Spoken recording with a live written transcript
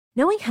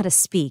Knowing how to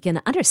speak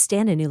and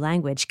understand a new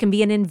language can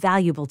be an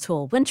invaluable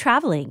tool when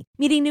traveling,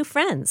 meeting new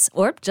friends,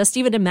 or just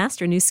even to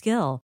master a new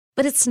skill.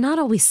 But it's not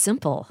always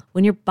simple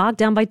when you're bogged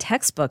down by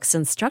textbooks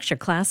and structured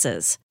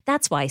classes.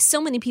 That's why so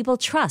many people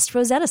trust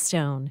Rosetta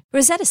Stone.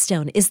 Rosetta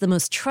Stone is the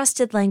most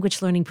trusted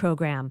language learning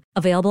program,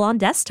 available on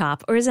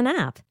desktop or as an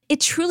app. It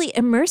truly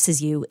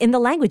immerses you in the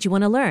language you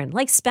want to learn,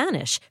 like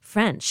Spanish,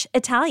 French,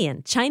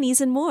 Italian,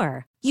 Chinese, and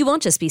more. You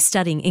won't just be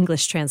studying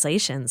English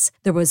translations.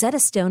 The Rosetta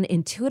Stone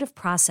intuitive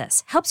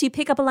process helps you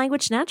pick up a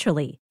language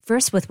naturally,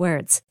 first with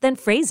words, then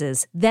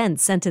phrases, then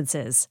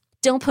sentences.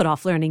 Don't put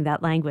off learning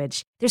that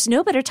language. There's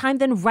no better time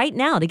than right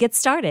now to get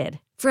started.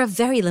 For a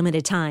very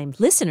limited time,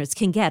 listeners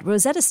can get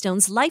Rosetta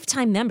Stone's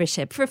lifetime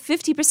membership for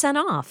 50%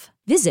 off.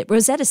 Visit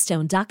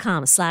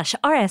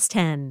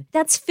rosettastone.com/rs10.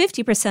 That's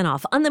 50%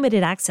 off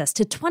unlimited access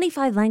to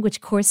 25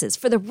 language courses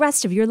for the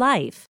rest of your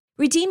life.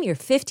 Redeem your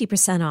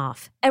 50%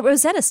 off at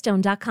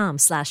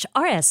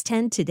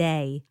rosettastone.com/rs10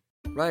 today.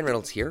 Ryan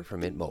Reynolds here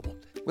from Mint Mobile.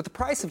 With the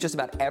price of just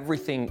about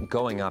everything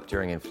going up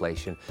during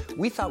inflation,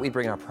 we thought we'd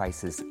bring our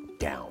prices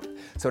down.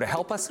 So to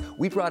help us,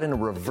 we brought in a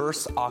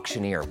reverse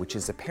auctioneer, which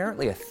is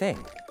apparently a thing.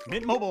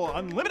 Mint Mobile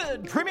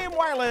Unlimited Premium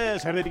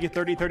Wireless. How to get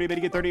 30, 30, bit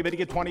to get 30, bit to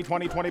get 20,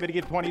 20, 20, bit to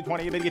get 20,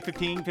 20, bit to get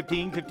 15,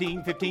 15,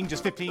 15, 15,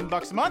 just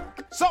 $15 a month?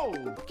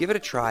 Sold! Give it a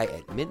try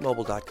at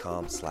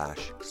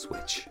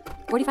mintmobile.com/switch.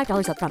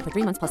 $45 up front for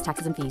 3 months plus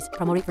taxes and fees.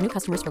 Promo rate for new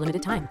customers for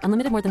limited time.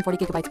 Unlimited more than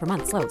 40 gigabytes per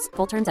month. Slows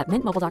full terms at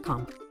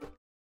mintmobile.com.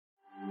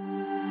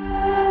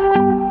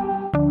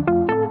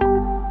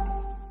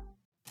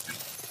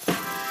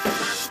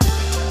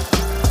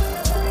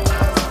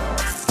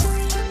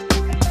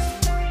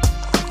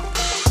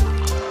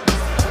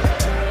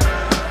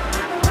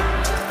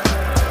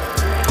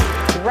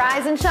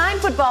 Rise and shine,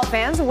 football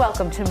fans.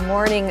 Welcome to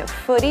Morning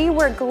Footy.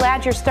 We're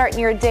glad you're starting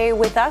your day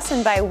with us,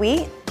 and by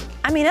we,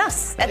 I mean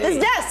us. At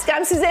this desk,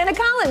 I'm Susanna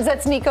Collins.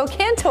 That's Nico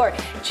Cantor,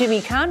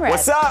 Jimmy Conrad.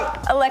 What's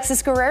up?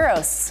 Alexis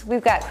Guerreros.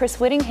 We've got Chris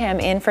Whittingham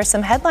in for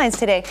some headlines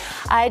today.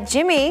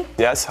 Jimmy.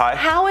 Yes, hi.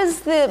 How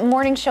is the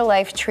morning show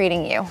life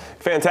treating you?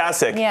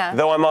 Fantastic. Yeah.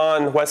 Though I'm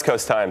on West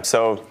Coast time,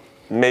 so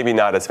maybe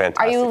not as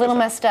fantastic. Are you a little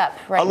messed up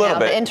right now? A little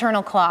bit. The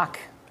internal clock.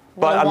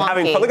 But I'm wonky.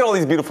 having fun. Look at all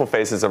these beautiful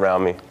faces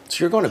around me.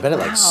 So you're going to bed at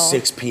like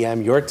 6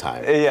 p.m. your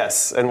time?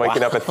 Yes, and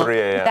waking up at 3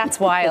 a.m. That's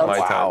wild. My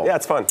time. Yeah,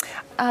 it's fun.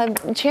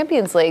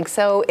 Champions League,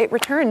 so it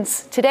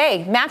returns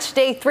today. Match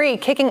day 3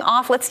 kicking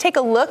off. Let's take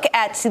a look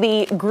at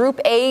the Group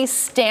A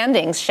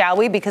standings, shall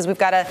we? Because we've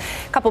got a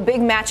couple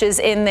big matches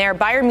in there.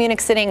 Bayern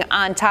Munich sitting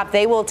on top.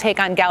 They will take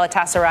on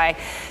Galatasaray.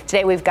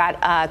 Today we've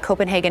got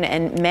Copenhagen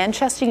and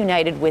Manchester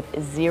United with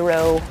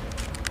 0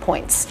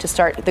 points to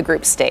start the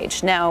group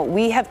stage. Now,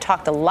 we have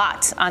talked a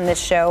lot on this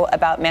show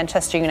about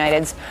Manchester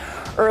United's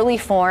early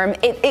form.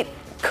 It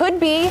could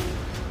be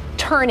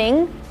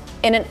turning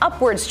in an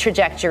upwards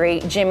trajectory,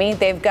 Jimmy.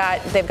 They've got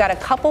a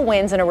couple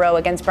wins in a row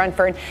against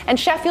Brentford and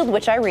Sheffield,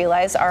 which I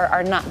realize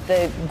are not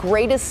the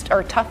greatest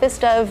or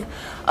toughest of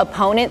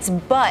opponents.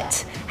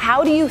 But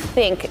how do you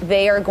think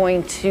they are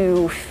going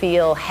to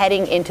feel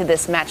heading into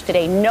this match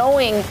today,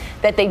 knowing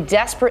that they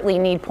desperately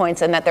need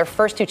points and that their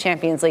first 2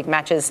 Champions League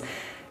matches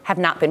have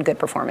not been good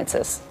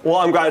performances? Well,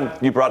 I'm glad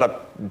you brought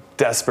up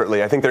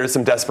desperately. I think there is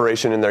some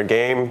desperation in their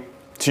game.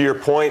 To your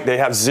point, they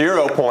have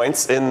 0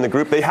 points in the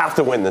group. They have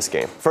to win this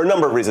game for a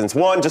number of reasons.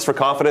 One, just for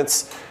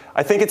confidence.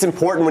 I think it's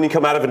important when you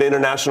come out of an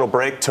international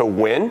break to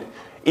win,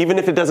 even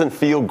if it doesn't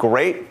feel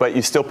great, but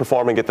you still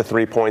perform and get the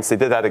 3 points. They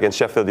did that against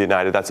Sheffield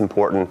United. That's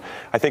important.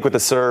 I think with the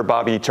Sir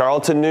Bobby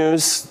Charlton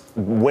news,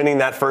 winning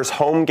that first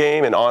home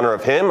game in honor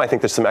of him, I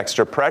think there's some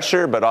extra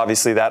pressure, but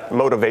obviously that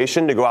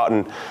motivation to go out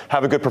and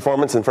have a good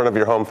performance in front of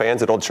your home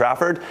fans at Old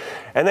Trafford.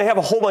 And they have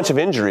a whole bunch of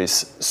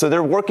injuries. So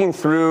they're working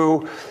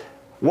through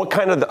what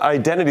kind of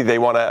identity they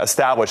want to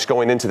establish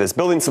going into this,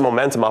 building some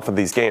momentum off of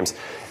these games.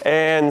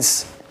 And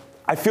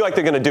I feel like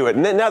they're going to do it.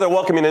 And now they're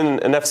welcoming in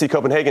an FC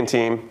Copenhagen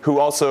team who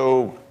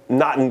also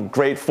not in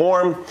great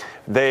form.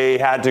 They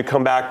had to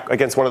come back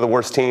against one of the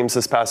worst teams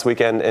this past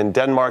weekend in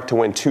Denmark to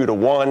win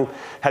 2-1,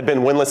 had been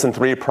winless in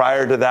 3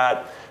 prior to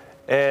that.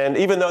 And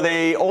even though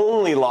they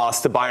only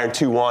lost to Bayern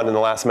 2-1 in the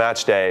last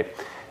match day,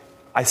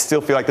 I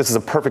still feel like this is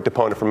a perfect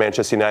opponent for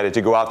Manchester United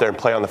to go out there and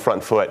play on the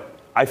front foot.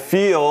 I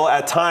feel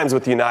at times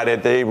with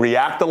United, they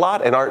react a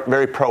lot and aren't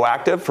very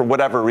proactive for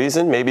whatever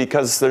reason. Maybe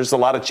because there's a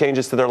lot of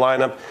changes to their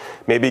lineup.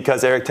 Maybe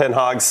because Erik ten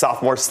Hag's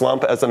sophomore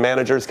slump as a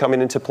manager is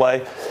coming into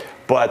play.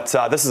 But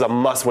this is a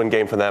must-win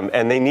game for them,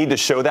 and they need to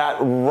show that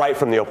right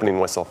from the opening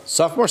whistle.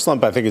 Sophomore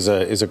slump, I think, is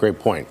a great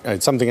point.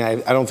 It's something I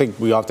don't think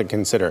we often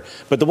consider.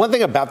 But the one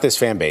thing about this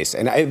fan base,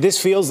 and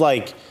this feels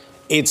like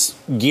it's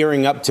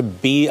gearing up to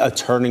be a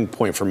turning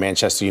point for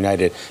Manchester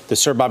United. The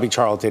Sir Bobby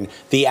Charlton,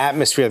 the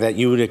atmosphere that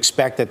you would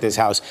expect at this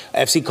house.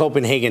 FC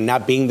Copenhagen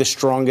not being the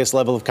strongest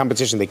level of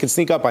competition. They can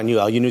sneak up on you.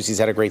 El Yunusi's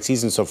had a great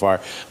season so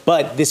far.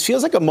 But this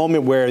feels like a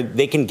moment where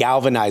they can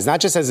galvanize, not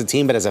just as a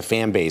team, but as a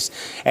fan base.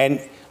 And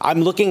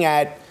I'm looking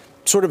at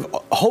sort of,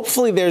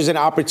 hopefully there's an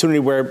opportunity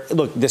where,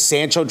 look, the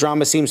Sancho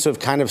drama seems to have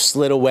kind of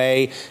slid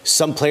away.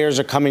 Some players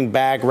are coming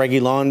back.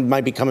 Reguilon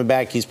might be coming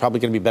back. He's probably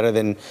going to be better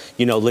than,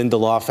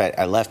 Lindelof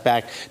at left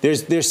back.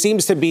 There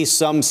seems to be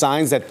some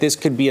signs that this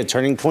could be a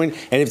turning point.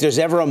 And if there's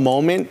ever a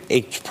moment,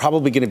 it's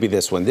probably going to be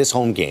this one, this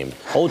home game.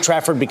 Old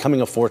Trafford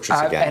becoming a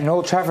fortress again. And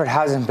Old Trafford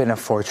hasn't been a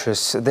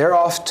fortress. They're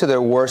off to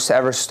their worst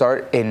ever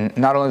start in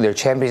not only their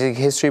Champions League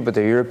history, but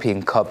their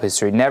European Cup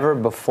history. Never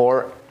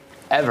before,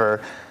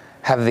 ever,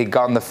 have they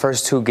gone the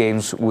first 2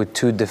 games with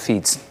 2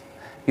 defeats.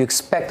 You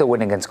expect a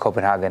win against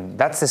Copenhagen.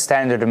 That's the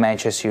standard of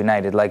Manchester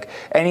United. Like,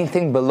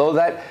 anything below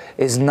that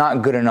is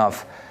not good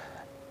enough.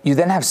 You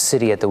then have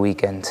City at the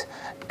weekend.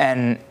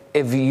 And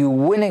if you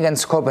win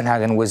against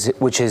Copenhagen,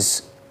 which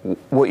is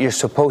what you're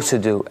supposed to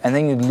do, and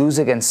then you lose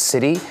against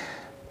City,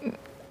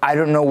 I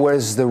don't know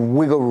where's the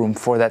wiggle room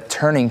for that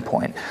turning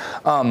point.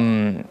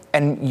 And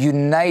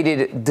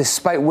United,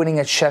 despite winning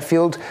at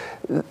Sheffield,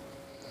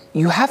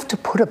 you have to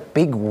put up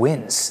big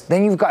wins.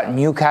 Then you've got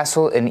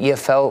Newcastle and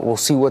EFL. We'll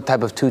see what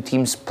type of 2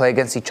 teams play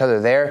against each other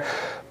there.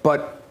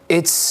 But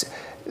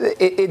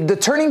the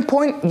turning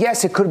point,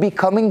 yes, it could be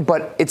coming,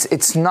 but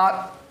it's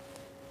not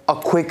a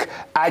quick,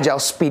 agile,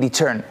 speedy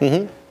turn.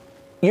 Mm-hmm.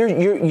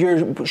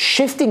 You're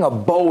shifting a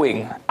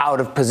Boeing out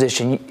of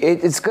position.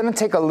 It's going to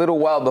take a little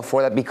while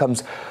before that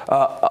becomes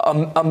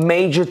a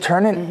major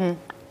turn. And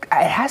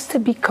it has to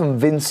be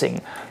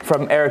convincing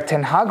from Erik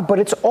ten Hag, but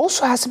it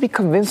also has to be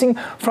convincing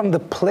from the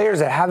players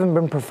that haven't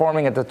been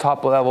performing at the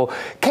top level.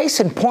 Case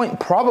in point,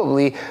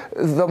 probably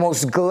the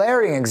most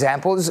glaring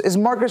example is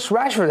Marcus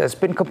Rashford, that's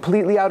been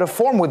completely out of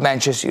form with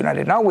Manchester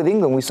United. Not with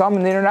England. We saw him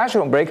in the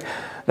international break.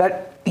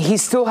 That he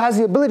still has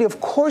the ability. Of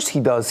course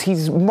he does.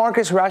 He's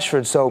Marcus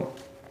Rashford. So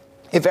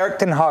if Erik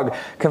ten Hag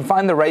can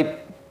find the right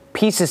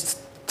pieces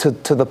to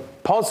the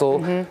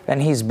puzzle,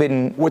 and he's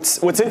been...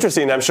 What's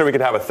interesting, I'm sure we could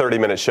have a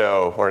 30-minute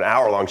show or an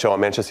hour-long show on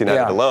Manchester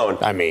United alone.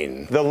 I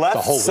mean, the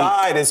left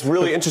side is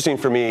really interesting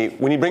for me.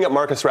 When you bring up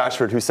Marcus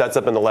Rashford, who sets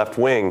up in the left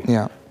wing,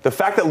 the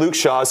fact that Luke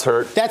Shaw's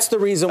hurt... That's the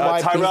reason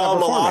why Tyrell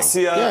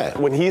Malacia,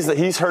 when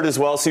he's hurt as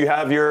well, so you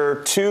have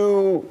your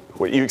 2...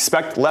 what you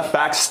expect left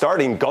backs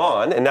starting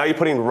gone, and now you're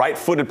putting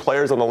right-footed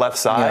players on the left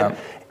side.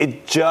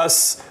 It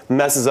just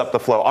messes up the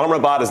flow.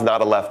 Amrabat is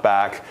not a left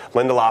back.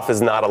 Lindelof is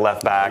not a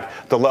left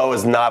back. Delo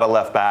is not a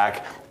left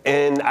back.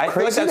 And I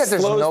feel like that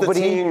slows the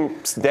team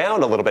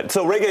down a little bit.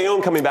 So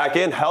Reguilon coming back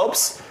in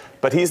helps,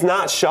 but he's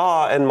not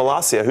Shaw and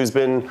Malacia, who've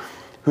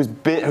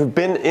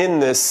been in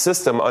this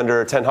system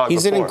under Ten Hag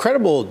He's before. an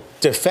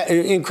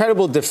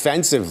incredible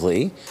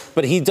defensively,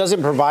 but he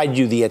doesn't provide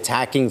you the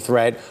attacking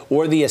threat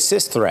or the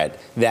assist threat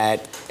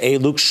that a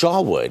Luke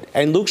Shaw would.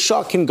 And Luke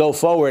Shaw can go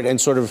forward and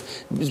sort of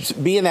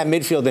be in that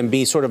midfield and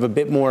be sort of a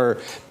bit more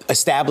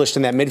established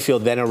in that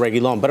midfield than a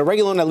Reguilon. But a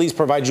Reguilon at least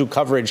provides you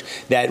coverage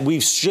that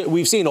we've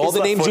seen. All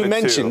the names you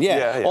mentioned,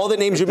 all the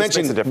names you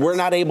mentioned, we're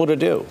not able to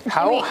do.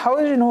 How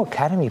is there no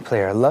academy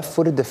player, a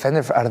left-footed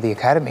defender out of the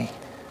academy?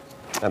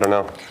 I don't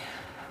know.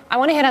 I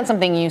want to hit on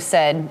something you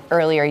said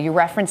earlier. You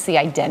referenced the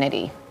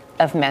identity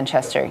of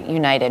Manchester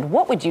United.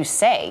 What would you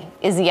say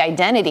is the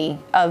identity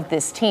of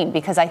this team?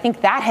 Because I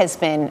think that has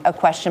been a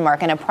question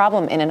mark and a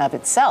problem in and of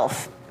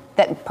itself,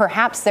 that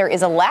perhaps there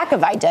is a lack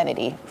of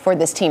identity for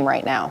this team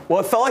right now. Well,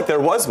 it felt like there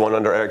was one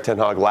under Erik ten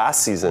Hag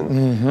last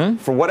season.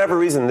 For whatever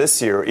reason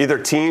this year, either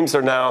teams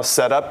are now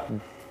set up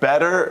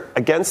better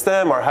against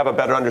them or have a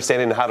better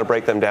understanding of how to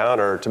break them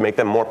down or to make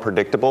them more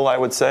predictable, I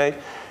would say.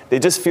 They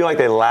just feel like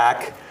they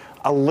lack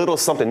a little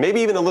something, maybe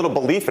even a little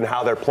belief in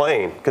how they're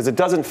playing, because it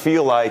doesn't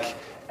feel like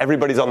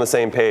everybody's on the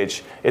same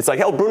page. It's like,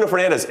 oh, Bruno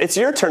Fernandes, it's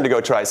your turn to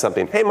go try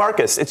something. Hey,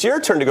 Marcus, it's your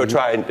turn to go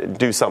try and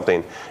do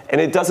something. And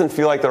it doesn't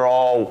feel like they're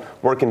all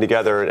working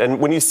together. And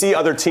when you see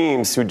other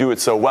teams who do it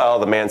so well,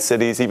 the Man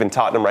Cities, even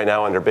Tottenham right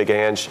now under Big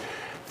Ange,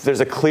 there's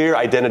a clear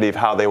identity of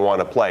how they want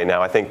to play.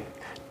 Now, I think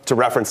to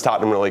reference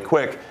Tottenham really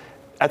quick,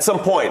 at some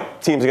point,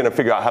 teams are going to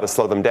figure out how to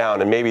slow them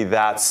down, and maybe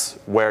that's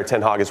where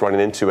Ten Hag is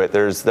running into it.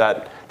 There's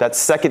that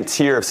second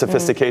tier of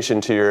sophistication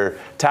to your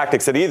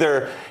tactics that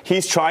either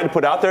he's trying to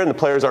put out there and the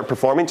players aren't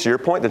performing, to your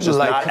point, they're just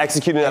not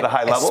executing at a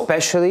high level.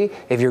 Especially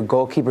if your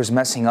goalkeeper's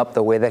messing up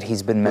the way that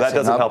he's been messing up. That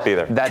doesn't help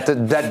either.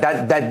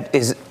 That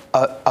is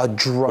a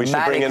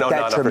dramatic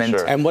detriment.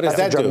 Sure. And what does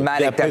that do?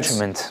 Dramatic That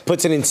detriment.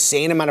 Puts an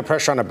insane amount of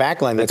pressure on a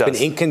backline that's been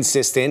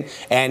inconsistent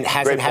and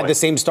hasn't had the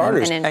same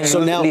starters. And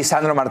so now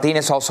Lisandro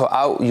Martinez also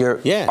out. You're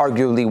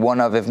arguably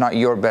one of, if not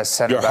your best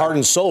center back. Your heart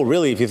and soul,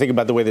 really, if you think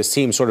about the way this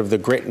team, sort of the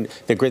grit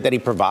that he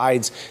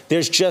provides.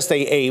 There's just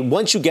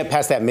once you get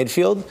past that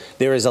midfield,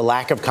 there is a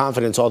lack of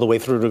confidence all the way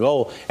through to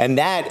goal. And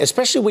that,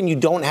 especially when you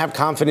don't have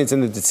confidence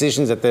in the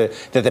decisions that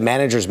the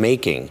manager's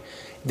making,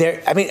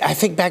 I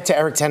think back to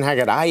Erik ten Hag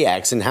at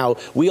Ajax and how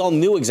we all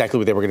knew exactly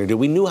what they were going to do.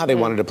 We knew how they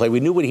wanted to play. We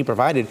knew what he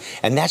provided,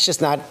 and that's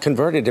just not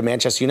converted to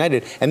Manchester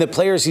United. And the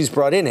players he's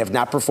brought in have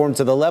not performed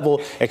to the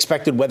level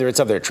expected, whether it's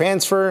of their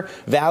transfer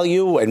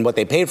value and what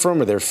they paid for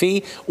them or their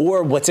fee,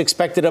 or what's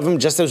expected of them,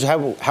 just as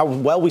how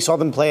well we saw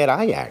them play at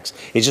Ajax.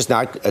 It's just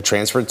not a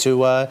transfer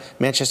to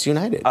Manchester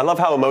United. I love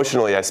how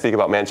emotionally I speak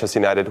about Manchester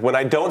United when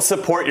I don't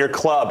support your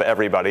club,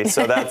 everybody.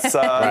 So that's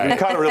it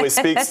kind of really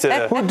speaks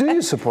to. Who do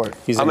you support?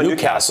 I'm a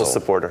Newcastle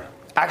supporter.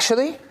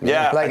 Actually?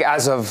 Yeah. Like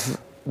as of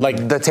the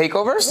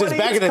takeover? Since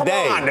back in the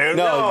day. Come on,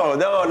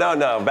 dude.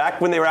 No.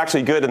 Back when they were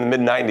actually good in the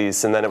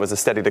mid-90s, and then it was a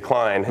steady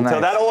decline.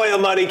 Until that oil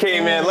money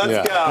came in.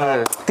 Let's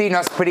go.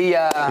 Tino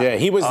Asprilla. Yeah,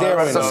 he was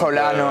there.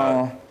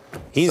 Solano.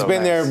 He's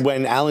been there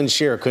when Alan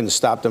Shearer couldn't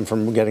stop them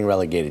from getting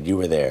relegated. You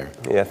were there.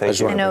 Yeah, thank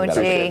you. An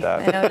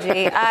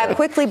OG.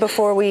 Quickly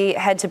before we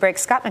head to break,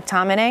 Scott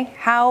McTominay,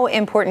 how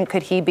important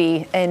could he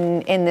be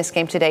in this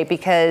game today?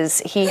 Because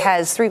he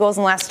has 3 goals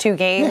in the last 2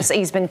 games. Yeah.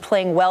 He's been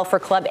playing well for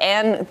club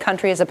and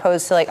country as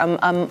opposed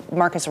to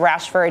Marcus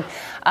Rashford.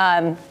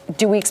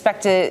 Do we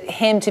expect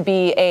him to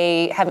be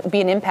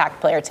an impact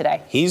player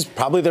today? He's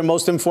probably their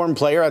most informed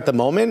player at the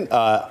moment.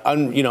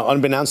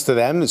 Unbeknownst to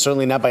them,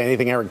 certainly not by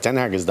anything Erik ten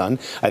Hag has done.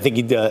 I think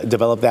he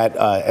developed that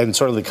and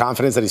sort of the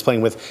confidence that he's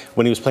playing with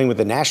when he was playing with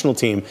the national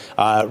team.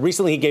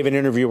 Recently, he gave an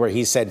interview where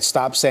he said,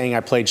 "Stop saying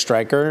I played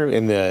striker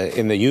in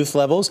the youth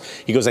levels."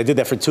 He goes, "I did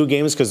that for 2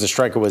 games because the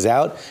striker was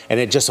out, and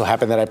it just so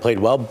happened that I played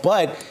well."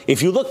 But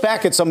if you look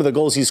back at some of the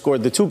goals he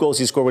scored, the 2 goals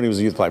he scored when he was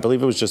a youth player, I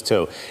believe it was just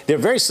 2. They're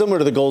very similar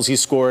to the goals he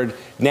scored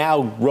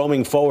now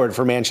roaming forward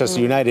for Manchester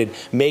United,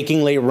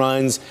 making late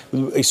runs,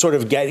 sort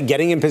of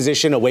getting in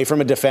position away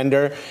from a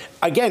defender.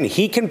 Again,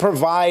 he can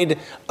provide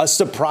a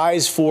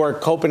surprise for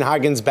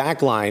Copenhagen's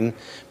back line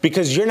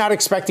because you're not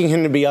expecting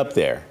him to be up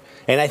there.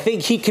 And I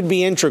think he could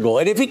be integral.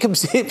 And if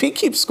he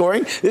keeps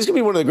scoring, this could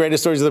be one of the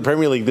greatest stories of the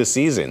Premier League this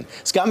season.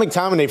 Scott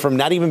McTominay, from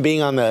not even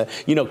being on the,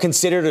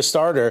 considered a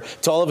starter,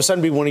 to all of a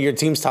sudden be one of your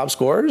team's top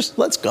scorers.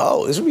 Let's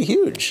go. This would be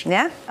huge.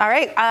 Yeah. All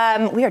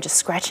right. We are just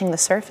scratching the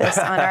surface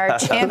on our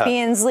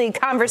Champions League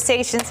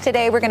conversations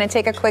today. We're going to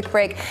take a quick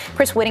break.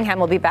 Chris Whittingham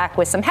will be back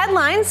with some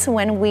headlines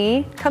when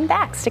we come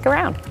back. Stick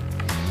around.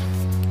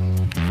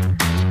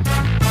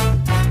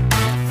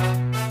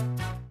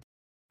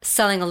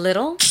 Selling a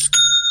little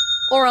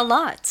or a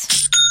lot?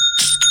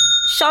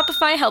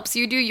 Shopify helps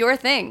you do your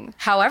thing,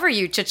 however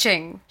you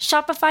cha-ching.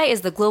 Shopify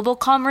is the global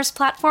commerce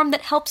platform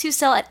that helps you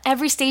sell at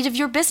every stage of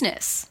your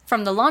business.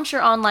 From the launch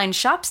your online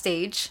shop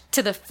stage,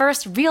 to the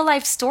first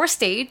real-life store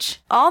stage,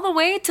 all the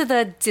way to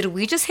the did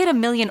we just hit 1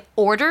 million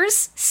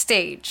orders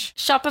stage.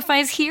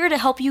 Shopify is here to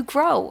help you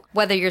grow.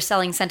 Whether you're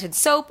selling scented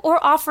soap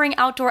or offering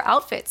outdoor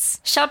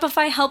outfits,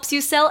 Shopify helps you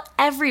sell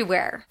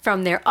everywhere.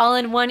 From their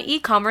all-in-one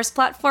e-commerce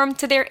platform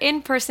to their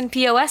in-person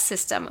POS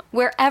system,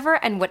 wherever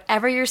and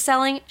whatever you're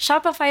selling,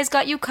 Shopify's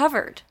got you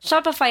covered.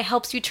 Shopify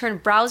helps you turn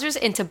browsers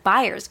into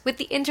buyers with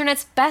the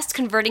internet's best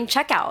converting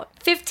checkout.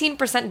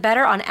 15%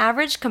 better on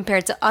average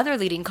compared to other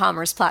leading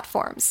commerce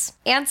platforms.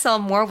 And sell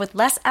more with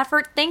less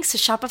effort thanks to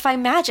Shopify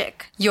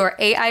Magic, your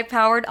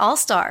AI-powered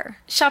all-star.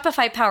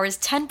 Shopify powers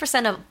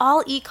 10% of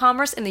all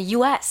e-commerce in the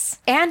US.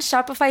 And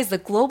Shopify is the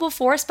global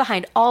force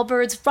behind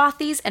Allbirds,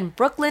 Rothy's, and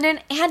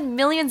Brooklinen, and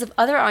millions of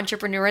other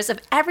entrepreneurs of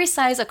every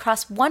size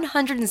across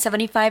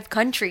 175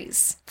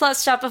 countries.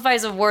 Plus,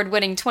 Shopify's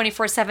award-winning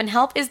 24/7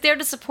 help is there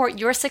to support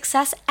your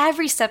success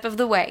every step of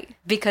the way.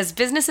 Because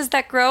businesses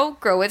that grow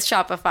with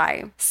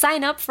Shopify.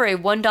 Sign up for a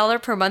 $1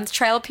 per month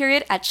trial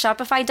period at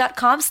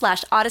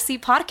shopify.com/Odyssey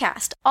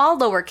Podcast, all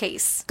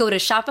lowercase. Go to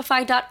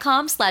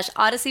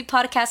shopify.com/Odyssey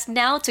Podcast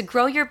now to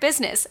grow your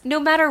business, no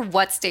matter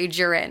what stage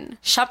you're in.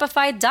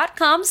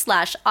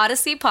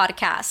 Shopify.com/Odyssey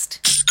Podcast.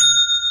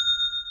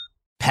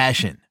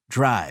 Passion,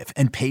 drive,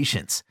 and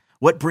patience.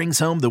 What brings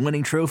home the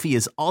winning trophy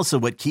is also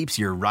what keeps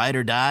your ride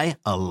or die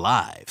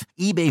alive.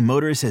 eBay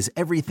Motors has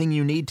everything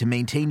you need to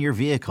maintain your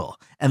vehicle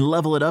and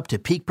level it up to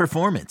peak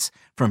performance,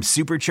 from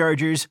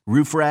superchargers,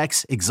 roof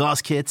racks,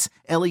 exhaust kits,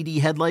 LED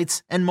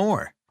headlights, and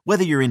more.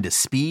 Whether you're into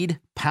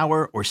speed,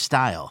 power, or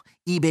style,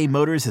 eBay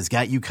Motors has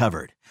got you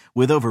covered.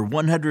 With over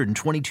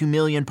 122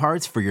 million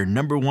parts for your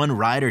number one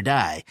ride or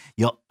die,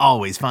 you'll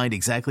always find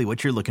exactly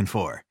what you're looking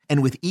for.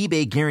 And with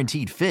eBay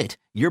Guaranteed Fit,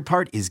 your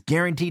part is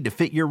guaranteed to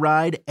fit your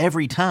ride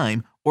every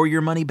time or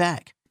your money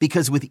back.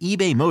 Because with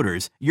eBay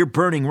Motors, you're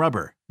burning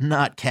rubber,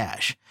 not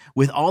cash.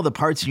 With all the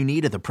parts you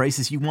need at the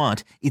prices you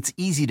want, it's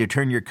easy to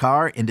turn your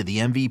car into the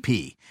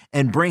MVP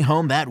and bring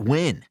home that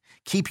win.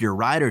 Keep your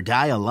ride or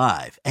die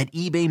alive at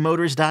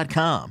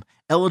ebaymotors.com.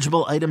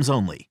 Eligible items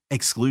only.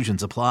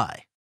 Exclusions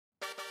apply.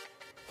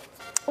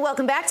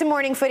 Welcome back to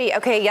Morning Footy.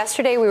 Okay,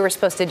 yesterday we were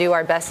supposed to do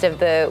our best of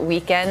the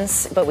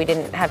weekends, but we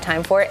didn't have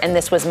time for it, and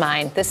this was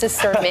mine. This is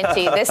Sir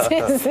Minty. This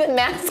is the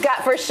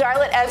mascot for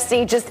Charlotte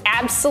FC, just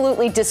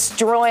absolutely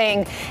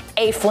destroying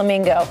a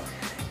flamingo.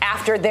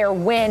 after their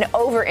win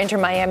over Inter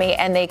Miami,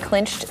 and they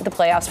clinched the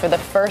playoffs for the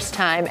first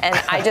time. And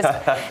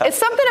it's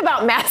something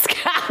about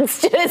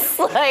mascots, just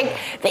like,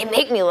 they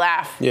make me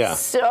laugh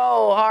so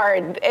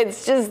hard.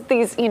 It's just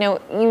these,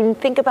 you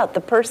think about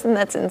the person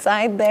that's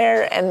inside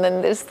there, and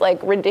then this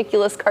like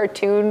ridiculous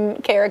cartoon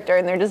character,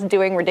 and they're just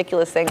doing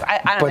ridiculous things.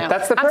 I don't know. But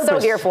that's the purpose. I'm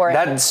so here for it.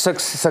 That's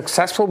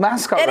successful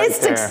mascot. It right is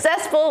there.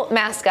 successful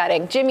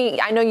mascotting. Jimmy,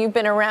 I know you've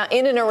been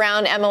in and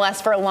around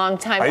MLS for a long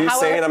time. Are you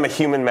saying I'm a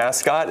human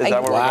mascot? Is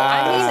that what we're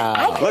going?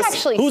 I can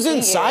actually Who's see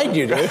inside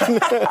you, dude?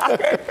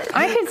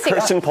 I can see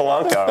Christian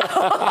Polanco. You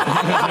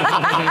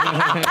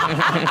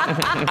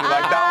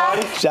like that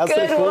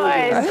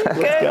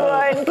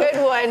one? Good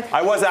one.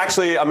 I was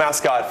actually a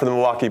mascot for the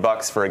Milwaukee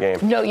Bucks for a game.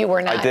 No, you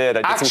were not. I did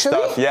some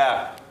stuff.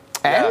 Yeah.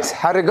 And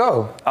how'd it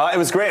go? It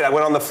was great. I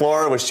went on the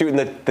floor, was shooting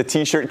the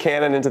T-shirt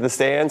cannon into the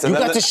stands. And You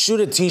then got to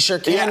shoot a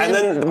T-shirt cannon? Yeah, and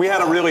then we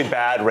had a really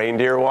bad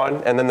reindeer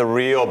one, and then the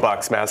real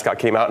Bucks mascot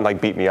came out and like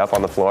beat me up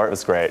on the floor. It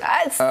was great.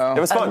 It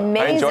was fun. Amazing.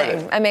 I enjoyed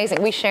it.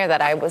 Amazing. We share that.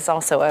 I was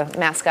also a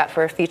mascot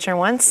for a feature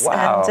once.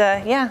 Wow.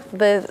 And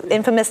the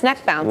infamous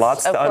neck bounce.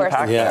 Lots of to course.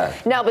 unpack there.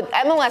 No, but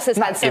MLS has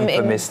had some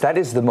Infamous. That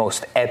is the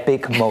most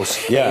epic, most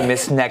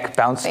famous neck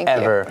bounce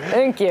ever.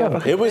 Thank you.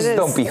 It was It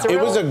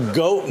was a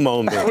GOAT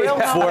moment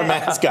for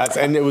mascots,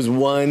 and it was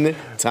one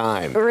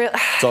time.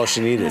 That's all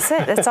she needed. That's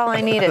it. That's all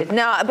I needed.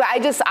 No, but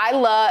I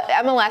love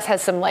MLS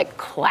has some like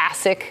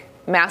classic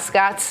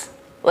mascots.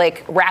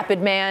 Like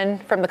Rapid Man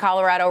from the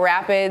Colorado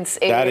Rapids.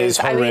 That is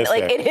horrific.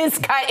 I mean, like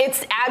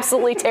it's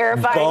absolutely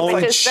terrifying.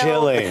 Bone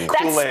chilling.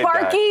 That's Kool-Aid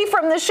Sparky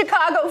from the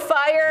Chicago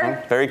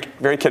Fire. Very,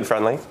 very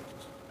kid-friendly.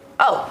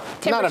 Oh,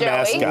 Timber Not a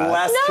Joey. mascot.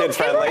 Less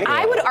kid-friendly.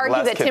 I would argue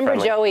Less that Timber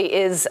kid-friendly. Joey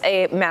is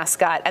a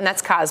mascot, and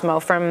that's Cosmo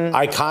from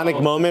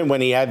Iconic moment when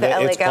he had the LA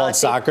It's Called Galaxy.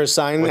 Soccer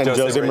sign With and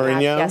Jose Jose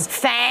Mourinho. Yes,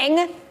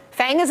 Fang.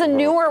 Fang is a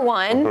newer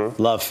one.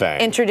 Love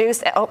Fang.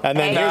 Introduced. And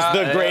then here's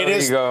the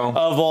greatest of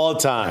all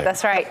time.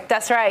 That's right.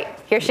 That's right.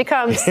 Here she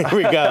comes. Here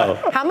we go.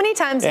 How many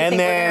times do you And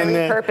think we're going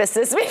then- to repurpose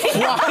this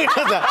video?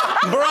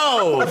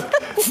 Bro,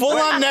 full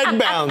on neck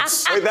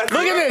bounce. Wait, Look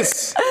at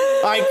this.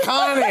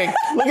 Iconic.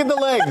 Look at the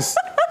legs.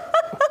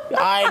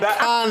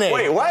 Iconic.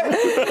 Wait, what?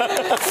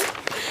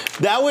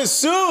 That was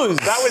Sue's.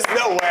 That was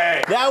no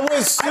way. That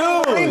was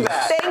Sue's.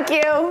 Thank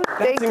you.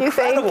 Thank you.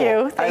 Thank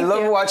you. I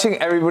love watching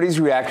everybody's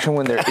reaction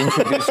when they're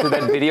introduced to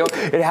that video.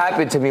 It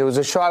happened to me. It was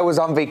a show. I was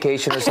on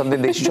vacation or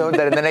something. They showed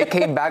that, and then I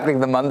came back like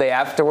the Monday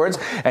afterwards,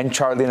 and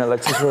Charlie and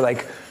Alexis were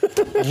like,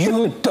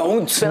 "You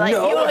don't like,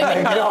 know." "You don't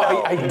even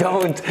know." I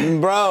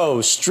don't.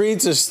 Bro,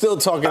 streets are still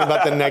talking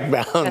about the neck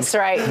bounce. That's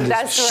right.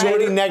 That's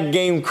Shorty right. neck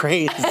game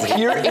crazy.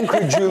 Pure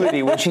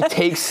incredulity when she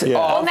takes off.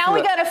 Well, now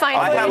we got to find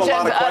I have a footage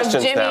lot of of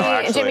questions now,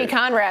 actually. Jimmy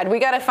Conrad. We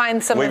got to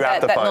find some We of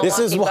have that. to find- This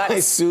is Milwaukee why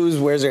Bucks. Suze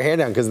wears her hair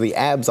down, because the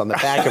abs on the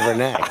back of her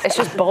neck. It's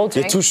just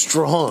bulging. They're too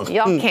strong.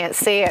 Y'all can't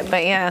see it,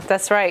 but yeah,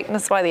 that's right.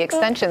 That's why the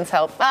extensions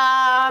help.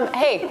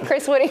 Hey,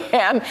 Chris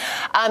Whittingham,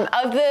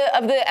 of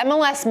the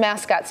MLS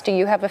mascots, do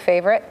you have a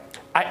favorite?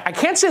 I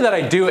can't say that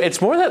I do.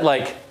 It's more that,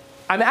 like,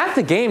 I'm at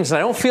the games and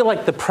I don't feel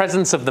like the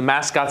presence of the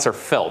mascots are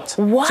felt.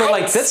 What? So,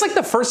 like, that's like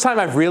the first time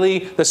I've really,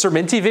 the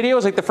Serminti video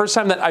is like the first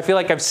time that I feel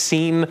like I've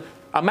seen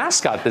a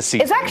mascot this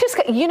season. Is that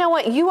just, you know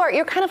what,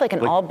 you're kind of like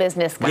an all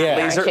business guy.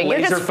 Yeah. aren't you? You're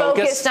Laser just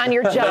focused. focused on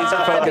your job. Laser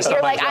focused on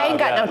You're my like, I ain't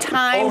got job, no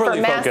time Overly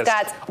for focused.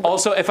 mascots.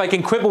 Also, if I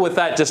can quibble with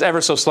that just ever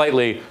so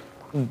slightly,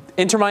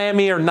 Inter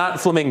Miami are not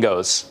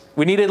flamingos.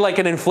 We needed like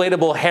an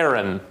inflatable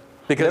heron.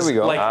 Because There we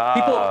go.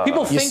 like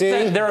people think see?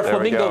 that they're a There we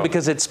flamingo go.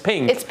 because it's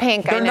pink. It's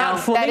pink, They're I know. not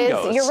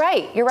flamingos. That is, you're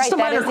right. You're right. Just a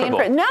That minor is the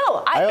quibble.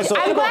 No,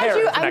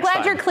 I'm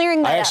glad you're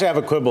clearing that I up. actually have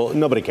a quibble.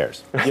 Nobody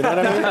cares. You know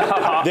what I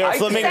mean? They're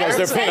flamingos.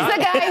 They're Says pink.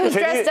 the guy who's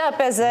dressed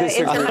up as a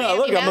Inter Miami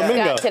Look, I'm a mingo.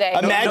 mascot today.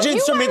 Imagine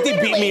You are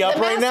Serminti beat me literally up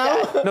the right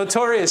mascot. now.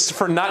 Notorious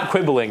for not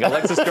quibbling,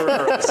 Alexis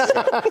Guerreros.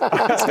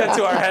 Let's get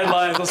to our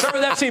headlines. We'll start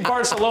with FC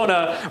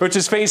Barcelona, which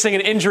is facing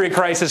an injury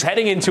crisis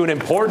heading into an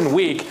important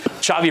week.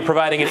 Xavi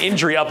providing an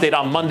injury update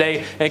on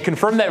Monday and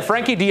confirmed that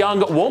Frankie de Jong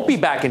won't be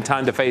back in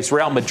time to face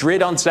Real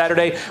Madrid on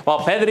Saturday, while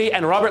Pedri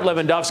and Robert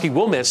Lewandowski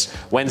will miss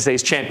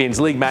Wednesday's Champions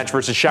League match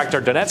versus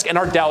Shakhtar Donetsk and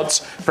are doubts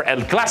for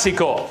El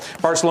Clásico.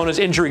 Barcelona's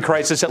injury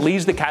crisis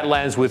leaves the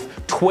Catalans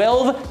with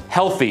 12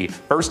 healthy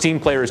first-team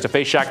players to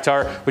face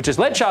Shakhtar, which has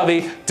led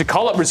Xavi to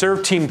call up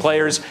reserve team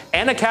players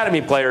and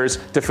academy players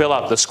to fill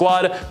out the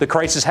squad. The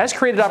crisis has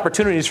created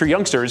opportunities for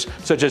youngsters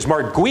such as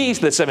Marc Guiz,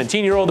 the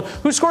 17-year-old,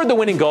 who scored the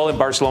winning goal in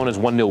Barcelona's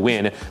 1-0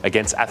 win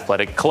against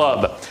Athletic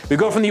Club. We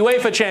go from the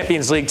UEFA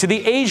Champions League to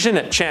the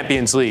Asian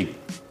Champions League,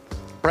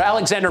 where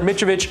Alexander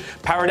Mitrovic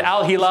powered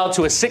Al Hilal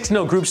to a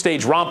 6-0 group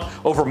stage romp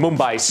over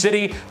Mumbai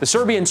City. The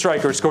Serbian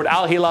striker scored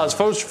Al Hilal's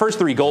first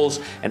 3 goals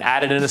and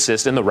added an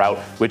assist in the rout,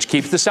 which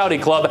keeps the Saudi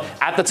club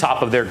at the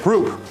top of their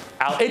group.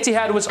 Al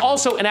Ittihad was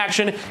also in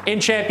action in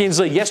Champions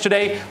League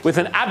yesterday with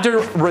an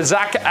Abdur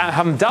Razak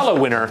Hamdallah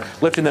winner,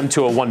 lifting them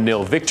to a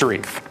 1-0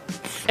 victory.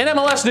 In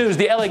MLS news,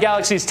 the LA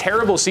Galaxy's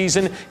terrible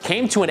season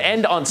came to an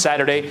end on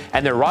Saturday,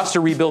 and their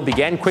roster rebuild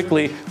began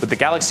quickly, with the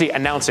Galaxy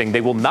announcing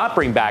they will not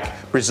bring back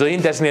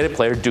Brazilian designated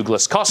player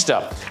Douglas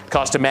Costa.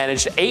 Costa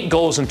managed 8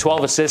 goals and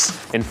 12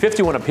 assists in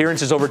 51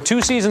 appearances over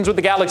 2 seasons with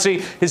the Galaxy.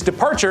 His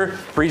departure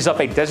frees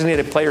up a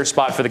designated player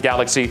spot for the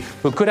Galaxy,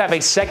 who could have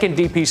a second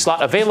DP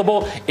slot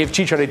available if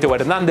Chicharito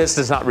Hernandez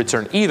does not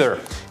return either.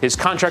 His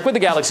contract with the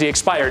Galaxy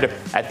expired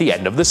at the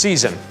end of the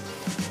season.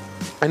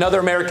 In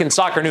other American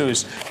soccer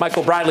news,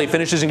 Michael Bradley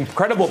finished his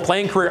incredible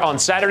playing career on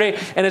Saturday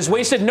and has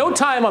wasted no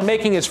time on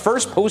making his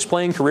first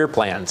post-playing career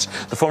plans.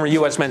 The former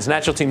U.S. men's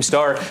national team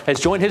star has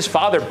joined his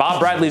father, Bob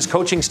Bradley's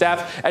coaching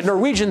staff at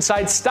Norwegian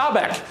side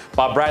Stabæk.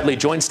 Bob Bradley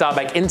joined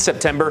Stabæk in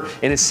September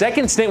in his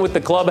second stint with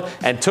the club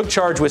and took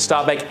charge with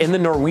Stabæk in the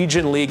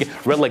Norwegian League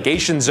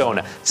relegation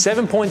zone.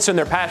 7 points in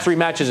their past 3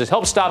 matches has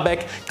helped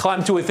Stabæk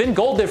climb to within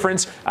goal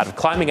difference out of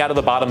climbing out of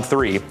the bottom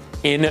 3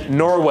 in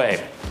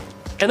Norway.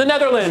 In the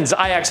Netherlands,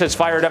 Ajax has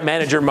fired up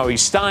manager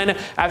Maurice Steijn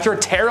after a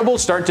terrible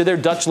start to their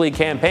Dutch league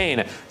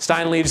campaign.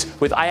 Steijn leaves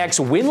with Ajax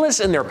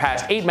winless in their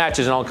past 8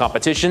 matches in all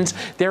competitions.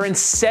 They're in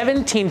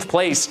 17th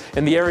place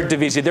in the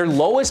Eredivisie, their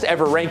lowest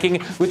ever ranking,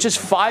 which is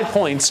 5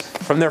 points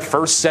from their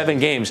first 7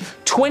 games,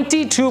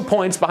 22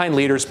 points behind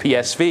leaders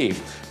PSV.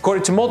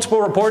 According to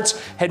multiple reports,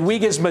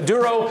 Hedwiges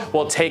Maduro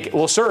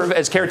will serve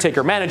as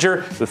caretaker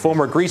manager, with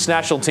former Greece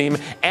national team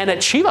and a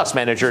Chivas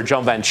manager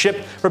John Van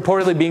Schip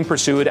reportedly being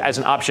pursued as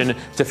an option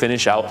to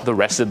finish out the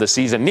rest of the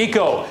season.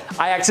 Nico,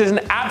 Ajax is an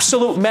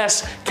absolute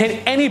mess. Can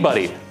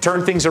anybody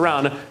turn things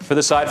around for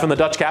the side from the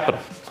Dutch capital?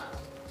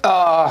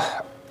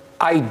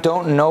 I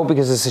don't know,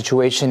 because the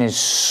situation is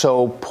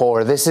so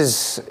poor.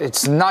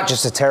 It's not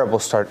just a terrible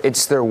start.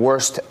 It's their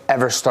worst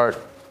ever start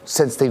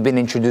since they've been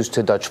introduced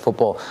to Dutch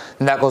football,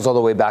 and that goes all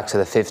the way back to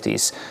the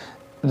 50s.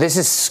 This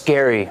is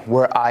scary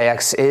where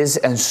Ajax is,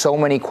 and so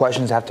many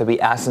questions have to be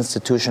asked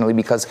institutionally,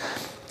 because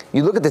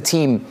you look at the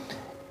team,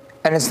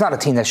 and it's not a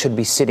team that should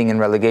be sitting in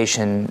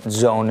relegation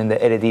zone in the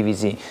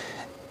Eredivisie.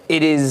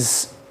 It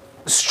is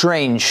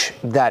strange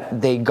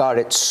that they got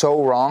it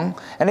so wrong.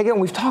 And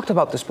again, we've talked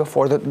about this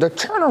before. The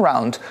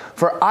turnaround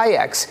for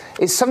Ajax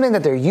is something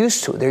that they're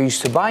used to. They're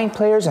used to buying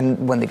players,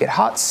 and when they get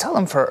hot, sell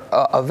them for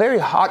a very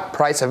hot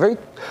price, a very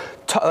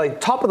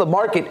top of the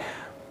market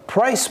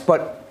price.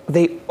 But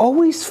they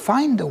always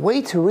find a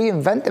way to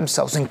reinvent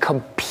themselves and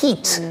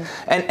compete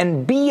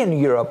and be in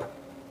Europe.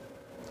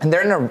 And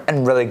they're in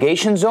a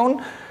relegation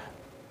zone.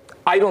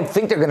 I don't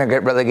think they're going to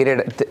get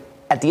relegated.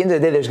 At the end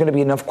of the day, there's going to be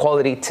enough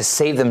quality to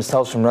save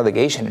themselves from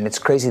relegation. And it's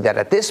crazy that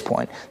at this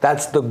point,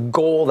 that's the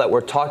goal that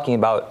we're talking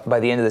about by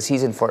the end of the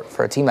season for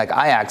a team like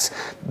Ajax,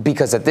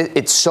 because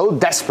it's so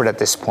desperate at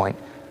this point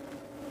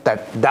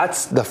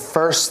that's the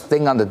first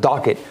thing on the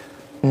docket.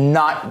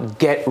 Not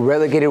get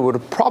relegated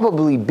would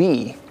probably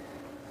be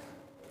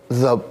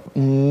the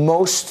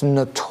most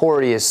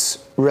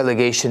notorious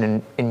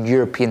relegation in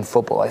European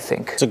football, I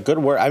think. It's a good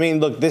word. I mean,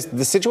 look,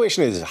 the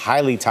situation is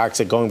highly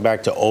toxic, going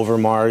back to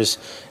Overmars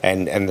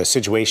and the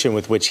situation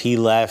with which he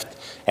left,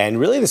 and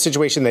really the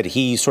situation that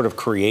he sort of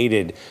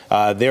created.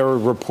 There were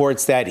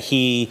reports that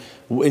he,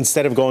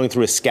 instead of going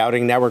through a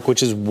scouting network,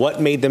 which is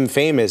what made them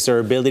famous, their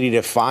ability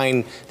to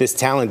find this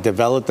talent,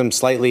 develop them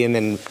slightly, and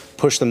then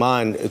push them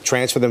on,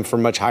 transfer them for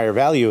much higher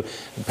value.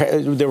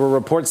 There were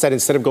reports that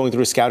instead of going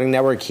through a scouting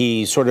network,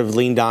 he sort of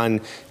leaned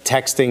on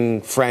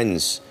texting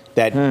friends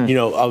that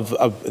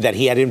that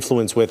he had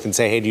influence with and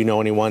say, hey, do you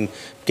know anyone?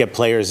 Get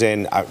players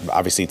in.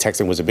 Obviously,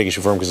 texting was a big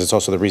issue for him because it's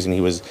also the reason he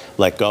was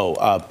let go.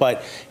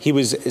 But he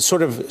was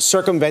sort of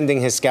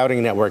circumventing his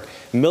scouting network.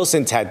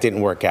 Milsentat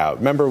didn't work out.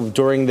 Remember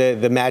during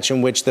the match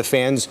in which the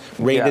fans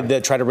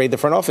tried to raid the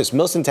front office,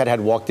 Milsentat had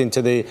walked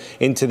into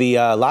the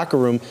locker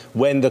room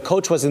when the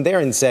coach wasn't there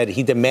and said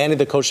he demanded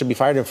the coach to be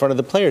fired in front of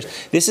the players.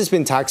 This has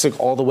been toxic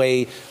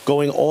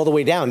going all the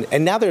way down.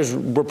 And now there's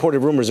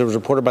reported rumors. There was a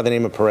reporter by the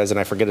name of Perez, and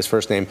I forget his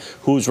first name,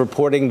 who's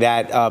reporting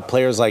that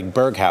players like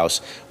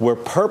Berghaus were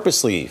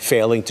purposely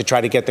failing to try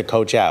to get the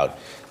coach out,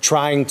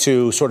 trying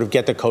to sort of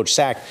get the coach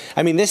sacked.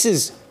 I mean,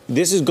 this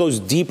goes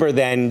deeper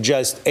than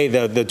just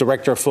the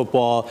director of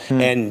football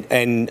and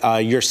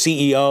your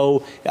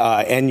CEO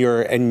and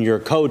your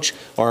coach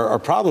are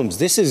problems.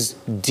 This is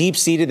deep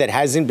seated that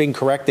hasn't been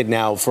corrected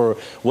now for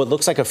what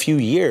looks like a few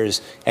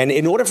years. And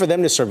in order for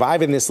them to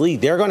survive in this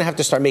league, they're going to have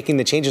to start making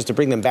the changes to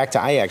bring them back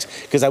to Ajax.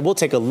 Because I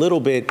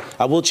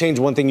will change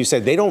one thing you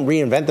said. They don't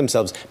reinvent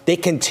themselves. They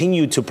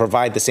continue to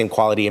provide the same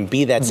quality and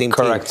be that same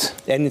team.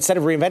 And instead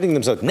of reinventing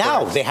themselves,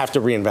 now they have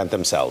to reinvent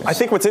themselves. I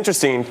think what's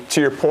interesting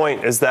to your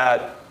point is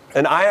that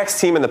an Ajax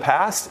team in the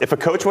past, if a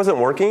coach wasn't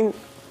working,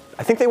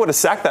 I think they would have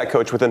sacked that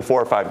coach within 4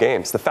 or 5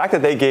 games. The fact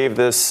that they gave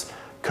this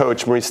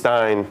coach, Maurice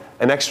Steijn,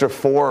 an extra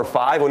 4 or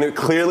 5 when it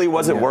clearly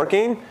wasn't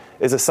working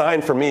is a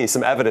sign for me,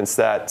 some evidence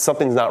that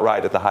something's not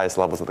right at the highest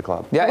levels of the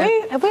club. Yeah.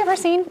 Have we ever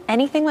seen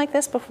anything like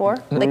this before?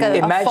 Like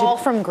a fall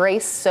from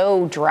grace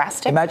so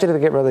drastic? Imagine if they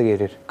get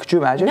relegated. Could you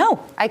imagine?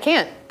 No, I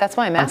can't. That's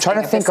why I'm asking. I'm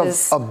trying to think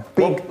of a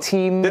big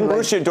team. Didn't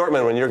Borussia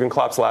Dortmund, when Jurgen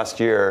Klopp's last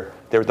year,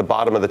 they were at the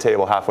bottom of the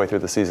table halfway through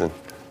the season?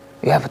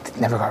 Yeah, but they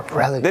never got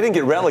relegated. They didn't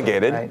get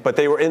relegated, right? But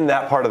they were in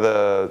that part of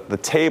the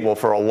table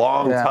for a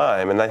long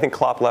time, and I think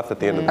Klopp left at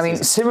the end of the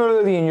season.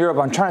 Similarly in Europe,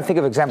 I'm trying to think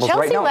of examples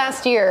Chelsea right now.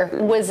 last year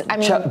was,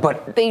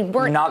 but they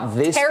weren't not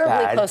this terribly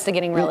bad. close to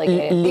getting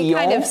relegated.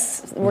 Lyon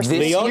is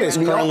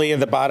currently in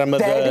the bottom of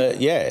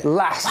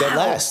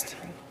last.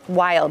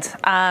 Wild.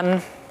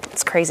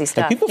 It's crazy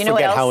stuff. And people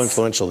forget how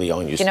influential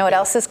Lyon used to be. You know what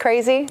else is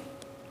crazy?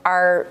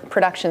 Our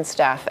production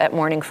staff at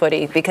Morning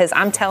Footy, because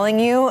I'm telling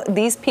you,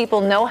 these people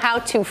know how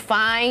to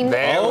find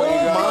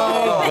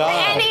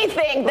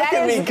anything.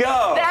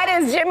 That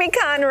is Jimmy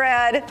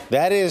Conrad.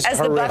 That is as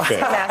horrific.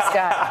 The Bucs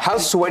mascot. How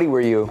sweaty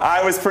were you?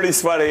 I was pretty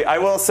sweaty. I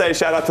will say,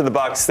 shout out to the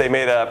Bucs. They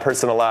made a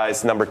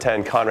personalized number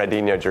 10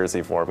 Conradinho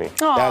jersey for me.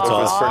 Aww. That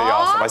was pretty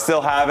awesome. I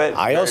still have it.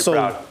 I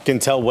also can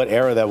tell what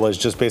era that was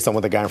just based on what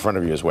the guy in front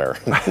of you is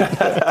wearing.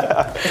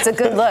 It's a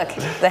good look.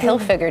 The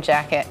Hilfiger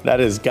jacket. That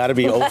has got to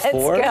be 04. Let's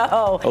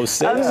go.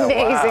 06.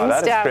 Amazing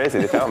that stuff. Is crazy.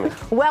 They found me.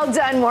 Well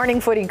done, Morning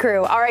Footy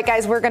crew. All right,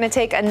 guys, we're going to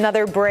take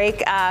another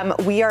break.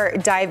 We are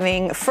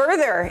diving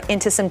further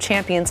into some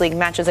Champions League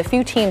matches. A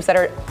few teams that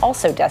are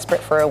also desperate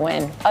for a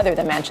win, other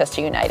than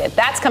Manchester United.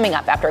 That's coming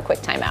up after a quick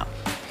timeout.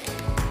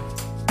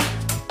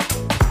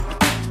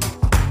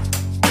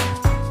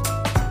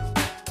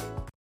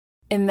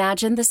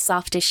 Imagine the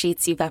softest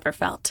sheets you've ever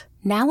felt.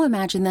 Now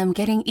imagine them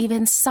getting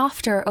even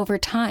softer over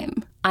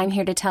time. I'm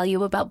here to tell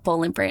you about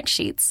Boll & Branch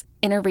sheets.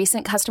 In a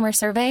recent customer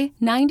survey,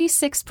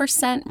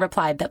 96%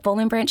 replied that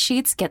Boll & Branch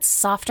sheets get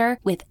softer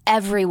with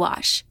every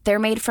wash. They're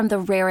made from the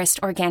rarest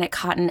organic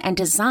cotton and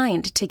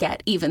designed to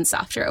get even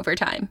softer over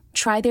time.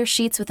 Try their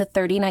sheets with a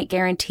 30-night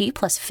guarantee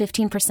plus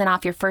 15%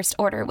 off your first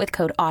order with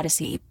code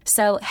Odyssey.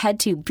 So head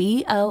to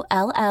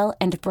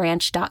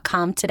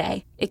BOLLandbranch.com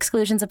today.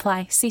 Exclusions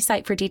apply. See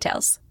site for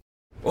details.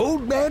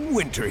 Old Man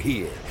Winter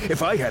here.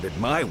 If I had it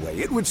my way,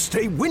 it would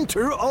stay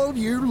winter all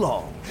year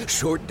long.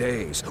 Short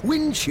days,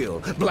 wind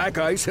chill, black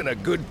ice, and a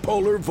good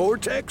polar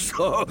vortex.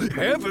 Oh,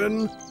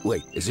 heaven.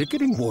 Wait, is it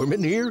getting warm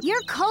in here?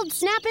 Your cold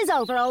snap is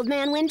over, Old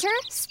Man Winter.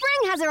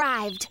 Spring has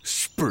arrived.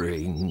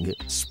 Spring.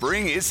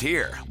 Spring is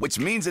here, which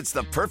means it's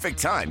the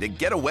perfect time to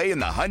get away in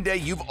the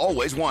Hyundai you've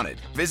always wanted.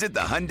 Visit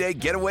the Hyundai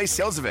Getaway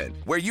Sales Event,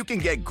 where you can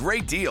get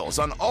great deals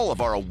on all of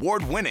our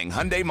award-winning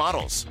Hyundai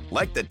models,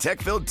 like the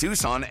tech-filled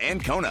Tucson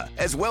and Kona,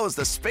 as well as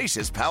the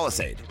spacious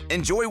Palisade.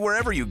 Enjoy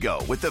wherever you go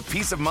with the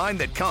peace of mind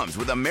that comes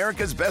with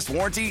America's best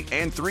warranty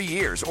and 3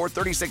 years or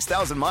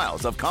 36,000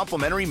 miles of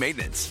complimentary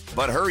maintenance.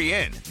 But hurry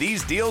in,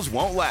 these deals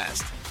won't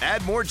last.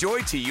 Add more joy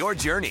to your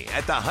journey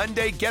at the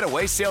Hyundai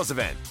Getaway Sales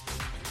Event.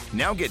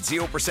 Now get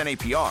 0%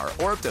 APR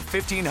or up to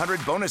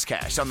 $1,500 bonus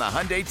cash on the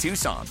Hyundai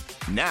Tucson.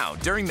 Now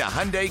during the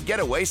Hyundai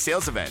Getaway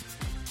Sales Event.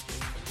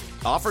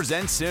 Offers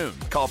end soon.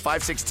 Call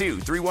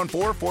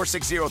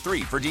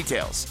 562-314-4603 for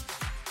details.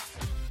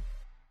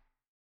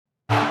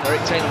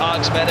 Erik ten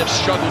Hag's men have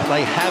struggled.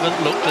 They haven't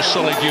looked a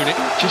solid unit.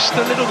 Just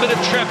a little bit of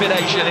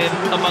trepidation in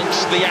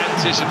amongst the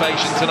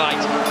anticipation tonight.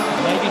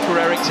 Maybe for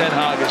Erik ten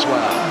Hag as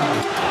well.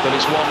 But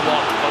it's 1-1.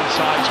 Both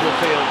sides will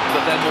feel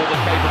that they're more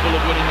than capable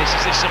of winning this.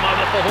 Is this some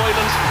other for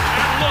Hoylands?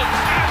 And look,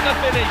 and the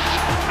finish.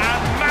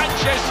 And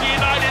Manchester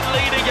United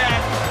lead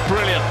again.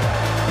 Brilliant.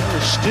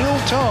 There's still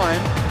time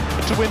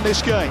to win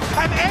this game.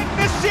 And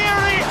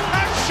En-Nesyri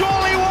have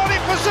surely won it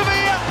for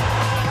Sevilla.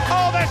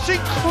 Oh, that's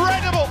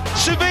incredible.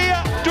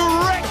 Sevilla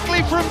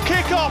directly from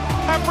kickoff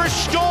have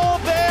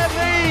restored their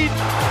lead.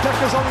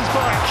 Decker's on his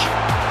back.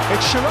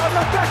 It's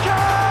Sharada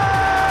Decker!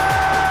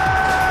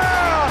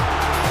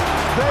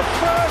 Their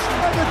first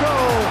mega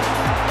goal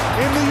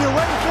in the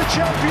UEFA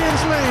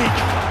Champions League.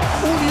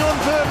 Union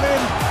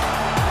Berlin.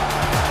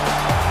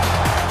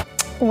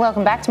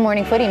 Welcome back to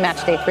Morning Footy.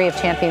 Match day 3 of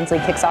Champions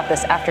League kicks off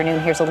this afternoon.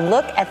 Here's a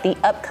look at the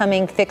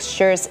upcoming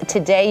fixtures.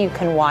 Today you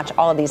can watch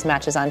all of these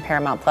matches on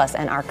Paramount Plus,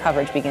 and our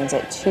coverage begins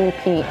at 2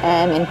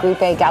 p.m. In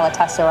Group A,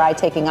 Galatasaray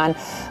taking on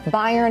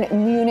Bayern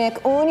Munich.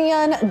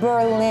 Union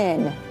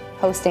Berlin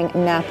hosting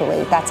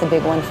Napoli. That's a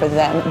big one for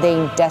them.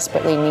 They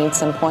desperately need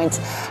some points.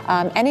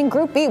 And in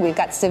Group B, we've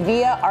got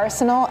Sevilla,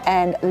 Arsenal,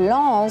 and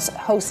Lens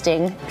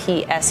hosting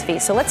PSV.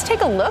 So let's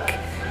take a look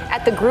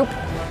at the Group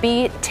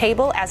B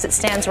table as it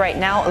stands right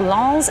now.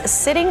 Lens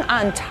sitting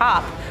on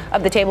top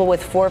of the table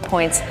with 4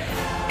 points.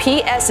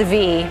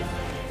 PSV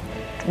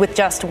with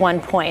just 1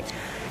 point.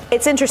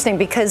 It's interesting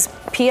because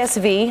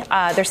PSV,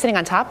 they're sitting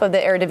on top of the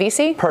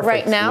Eredivisie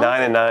right now.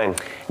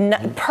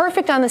 9-9.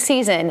 Perfect on the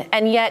season,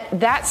 and yet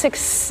that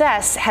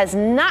success has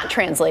not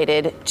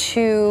translated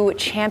to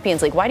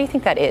Champions League. Why do you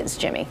think that is,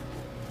 Jimmy?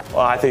 Well,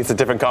 I think it's a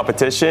different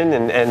competition,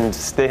 and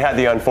they had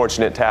the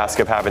unfortunate task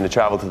of having to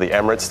travel to the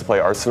Emirates to play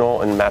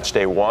Arsenal in match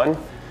day 1.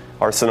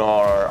 Arsenal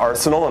are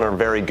Arsenal and are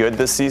very good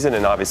this season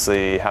and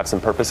obviously have some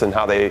purpose in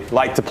how they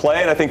like to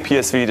play, and I think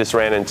PSV just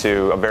ran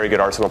into a very good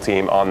Arsenal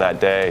team on that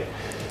day.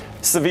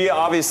 Sevilla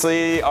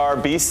obviously are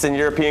beasts in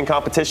European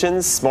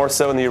competitions, more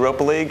so in the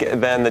Europa League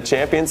than the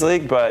Champions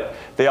League, but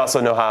they also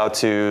know how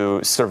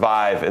to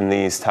survive in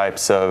these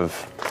types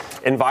of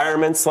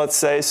environments, let's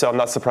say. So I'm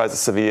not surprised at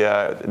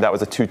Sevilla. That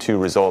was a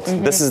 2-2 result.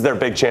 This is their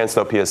big chance,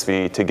 though,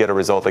 PSV, to get a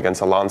result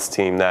against a Lens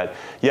team that,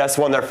 yes,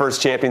 won their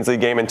first Champions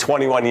League game in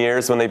 21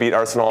 years when they beat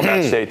Arsenal on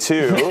match day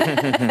 2.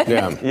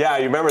 Yeah,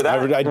 you remember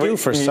that? I do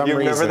for some reason. You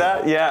remember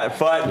that? Yeah,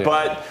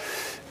 but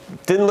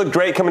didn't look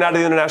great coming out of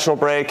the international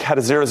break. Had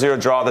a 0-0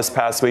 draw this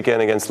past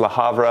weekend against Le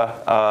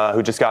Havre,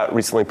 who just got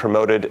recently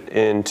promoted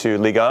into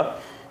Liga.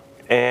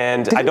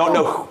 And I don't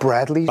know. Bob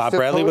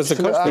Bradley was the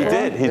coach there. He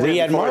did. He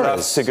Riyad did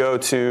Mahrez to go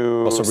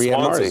to also Riyad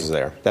Swansea. Mahrez is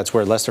there. That's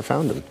where Leicester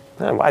found him.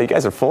 Man, wow, you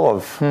guys are full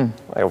of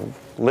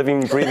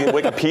living, breathing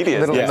Wikipedia.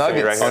 Little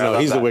nuggets. Right here. Oh, no,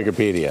 he's the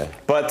Wikipedia.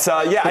 But,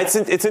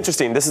 it's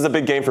interesting. This is a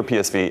big game for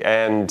PSV,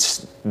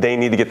 and they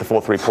need to get the full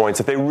 3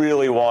 points if they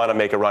really want to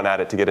make a run at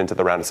it to get into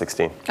the round of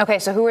 16. Okay,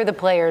 so who are the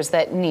players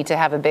that need to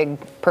have a big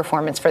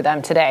performance for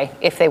them today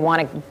if they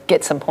want to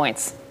get some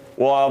points?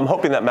 Well, I'm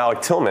hoping that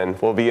Malik Tillman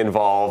will be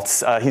involved.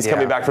 He's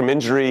coming back from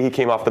injury. He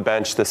came off the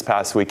bench this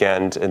past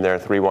weekend in their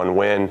 3-1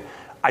 win.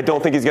 I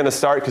don't think he's going to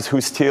start because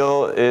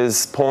Ousted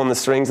is pulling the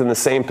strings in the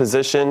same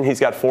position.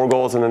 He's got 4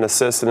 goals and an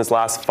assist in his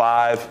last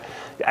 5.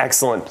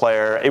 Excellent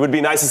player. It would be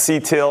nice to see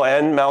Till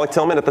and Malik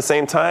Tillman at the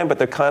same time, but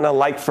they're kind of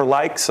like for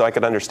like, so I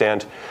could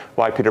understand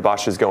why Peter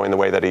Bosz is going the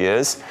way that he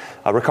is.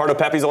 Ricardo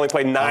Pepi's only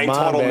played 9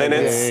 total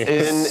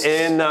minutes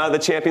in the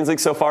Champions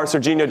League so far.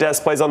 Serginho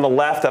Dest plays on the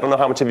left. I don't know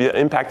how much of an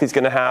impact he's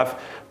going to have,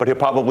 but he'll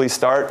probably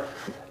start.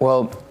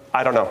 Well,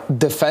 I don't know.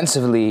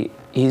 Defensively,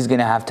 he's going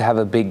to have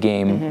a big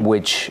game,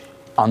 which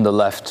on the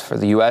left for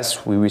the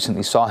U.S., we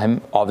recently saw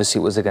him. Obviously,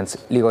 it was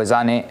against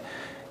Ligoizane.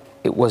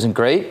 It wasn't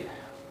great.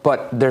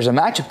 But there's a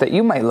matchup that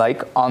you might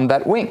like on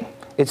that wing.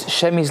 It's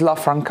Przemysław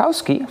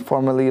Frankowski,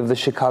 formerly of the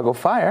Chicago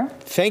Fire.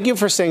 Thank you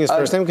for saying his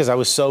first name because I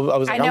was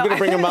like, I'm going to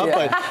bring him up,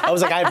 but I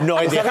was like, I have no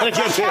idea how to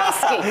get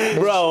it.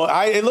 Bro,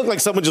 it looked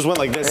like someone just went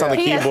like this on the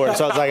keyboard,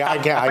 so I was like,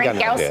 I got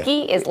no idea.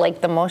 Frankowski is like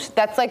the most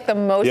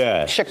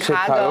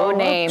Chicago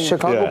name.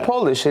 Chicago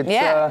Polish. It's,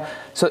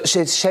 so it's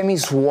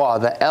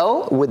Przemysław. The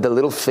L with the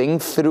little thing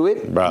through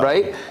it,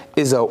 right,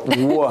 is a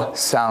W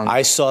sound.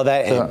 I saw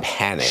that and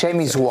panicked.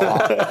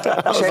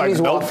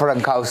 Przemysław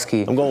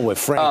Frankowski. I'm going with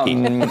Frankie.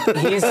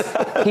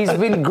 He's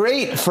been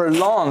great for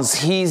Lens.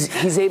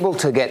 He's able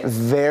to get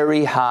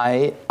very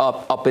high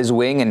up his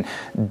wing, and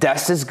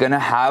Dest is going to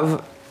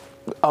have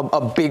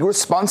a big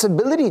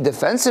responsibility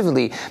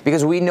defensively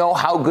because we know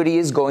how good he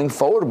is going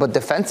forward, but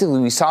defensively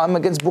we saw him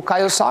against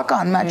Bukayo Saka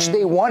on match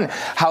day 1,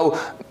 how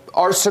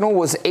Arsenal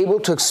was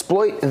able to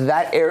exploit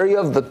that area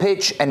of the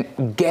pitch and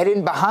get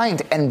in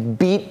behind and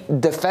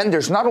beat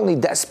defenders, not only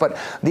Dest, but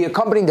the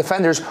accompanying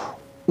defenders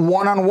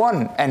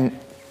one-on-one, and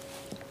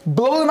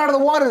blow them out of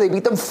the water. They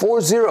beat them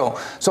 4-0.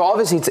 So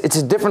obviously it's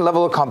a different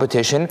level of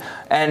competition,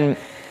 and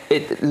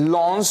it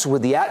Lens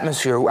with the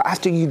atmosphere.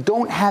 After you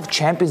don't have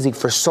Champions League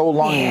for so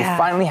long, and you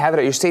finally have it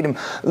at your stadium.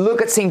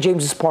 Look at St.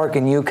 James's Park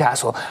in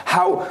Newcastle.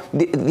 How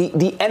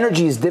the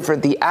energy is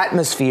different. The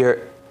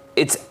atmosphere.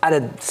 It's at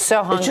a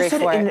so hungry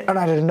for it.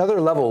 At another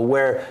level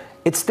where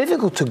it's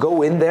difficult to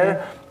go in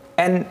there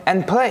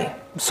and play.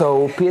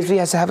 So PSV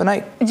has to have a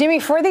night. Jimmy,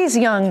 for these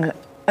young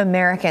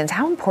Americans,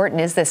 how important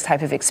is this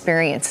type of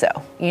experience,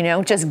 though? You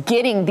know, just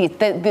getting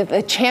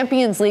the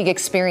Champions League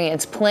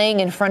experience,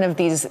 playing in front of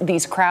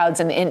these crowds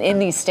and in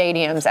these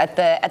stadiums at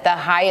the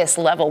highest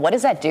level. What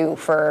does that do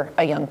for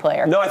a young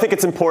player? No, I think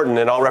it's important,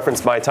 and I'll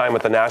reference my time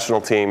with the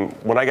national team.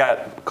 When I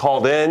got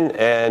called in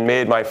and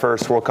made my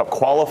first World Cup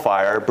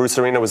qualifier, Bruce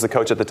Arena was the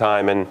coach at the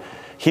time, and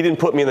he didn't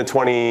put me in the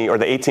 20 or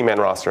the 18-man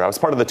roster. I was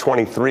part of the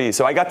 23,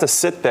 so I got to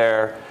sit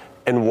there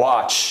and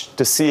watch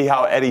to see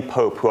how Eddie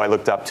Pope, who I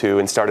looked up to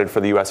and started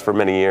for the U.S. for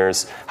many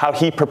years, how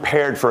he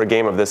prepared for a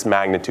game of this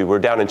magnitude. We're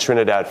down in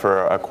Trinidad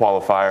for a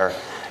qualifier,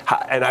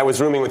 and I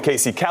was rooming with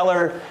Casey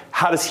Keller.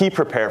 How does he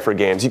prepare for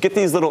games? You get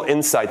these little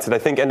insights that I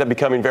think end up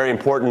becoming very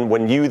important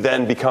when you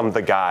then become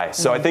the guy.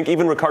 So I think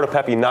even Ricardo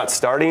Pepi not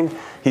starting,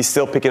 he's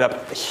still picking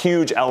up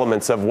huge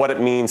elements of what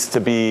it means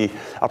to be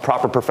a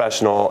proper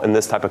professional in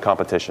this type of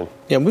competition.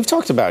 Yeah, we've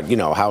talked about,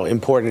 how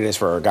important it is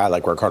for a guy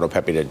like Ricardo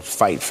Pepi to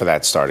fight for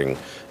that starting,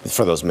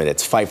 for those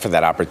minutes, fight for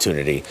that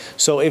opportunity.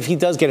 So if he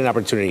does get an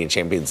opportunity in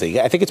Champions League,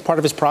 I think it's part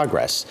of his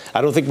progress. I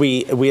don't think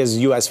we as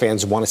U.S.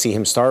 fans want to see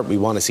him start. We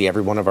want to see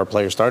every one of our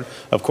players start,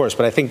 of course.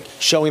 But I think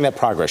showing that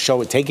progress,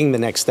 taking the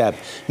next step,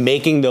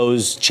 making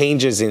those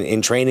changes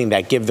in training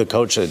that give the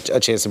coach a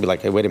chance to be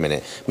like, hey, wait a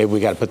minute, maybe we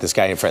got to put this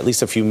guy in for at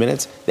least a few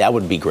minutes. That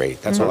would be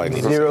great. That's all I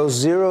need.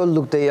 0-0.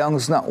 Luke de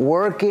Jong's not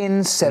working.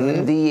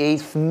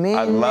 78th minute.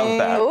 I love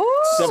that. Ooh.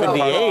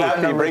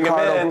 78. Bring him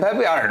in.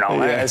 Pepi, I don't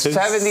know. Yeah,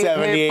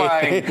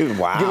 78.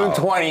 Wow. Give him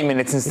 20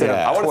 minutes instead of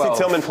 12. I want to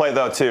see Tillman play,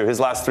 though, too. His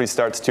last 3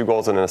 starts, 2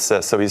 goals and an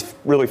assist. So he's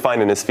really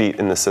finding his feet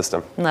in the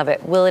system. Love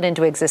it. Will it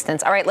into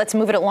existence. All right, let's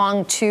move it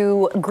along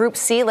to Group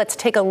C. Let's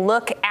take a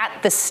look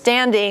at the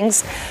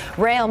standings.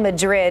 Real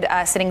Madrid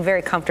sitting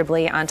very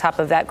comfortably on top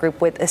of that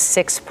group with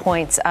 6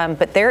 points.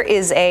 But there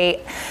is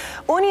a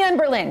Union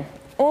Berlin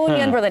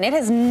Union Berlin. It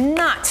has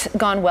not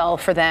gone well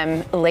for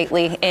them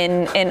lately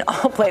in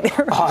all play.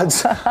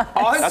 Odds.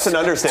 That's an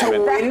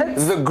understatement. To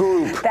win the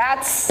group.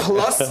 That's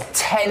plus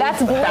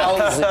 10,000.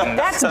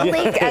 That's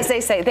bleak, as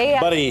they say. They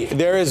have Buddy,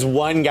 there is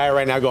one guy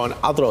right now going,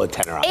 I'll throw a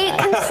tenner on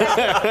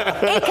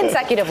that. 8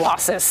 consecutive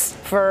losses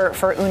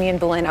for Union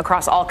Berlin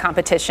across all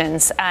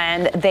competitions,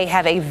 and they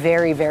have a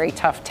very, very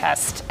tough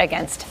test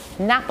against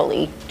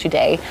Napoli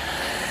today.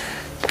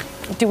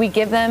 Do we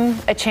give them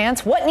a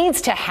chance? What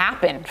needs to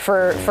happen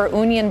for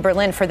Union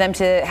Berlin for them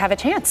to have a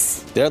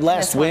chance? Their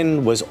last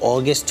win was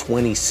August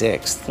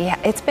 26th. Yeah,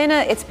 it's been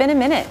a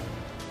minute.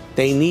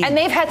 And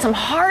they've had some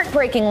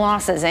heartbreaking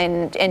losses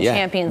in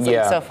Champions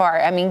League so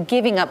far. I mean,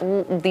 giving up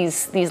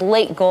these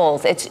late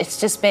goals. It's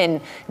just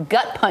been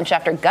gut punch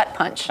after gut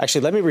punch.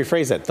 Actually, let me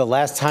rephrase that. The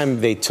last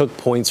time they took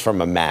points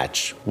from a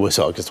match was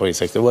August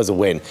 26th. It was a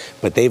win,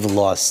 but they've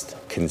lost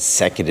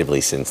consecutively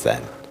since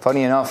then.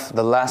 Funny enough,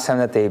 the last time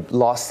that they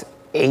lost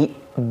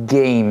 8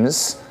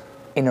 games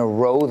in a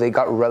row, they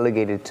got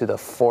relegated to the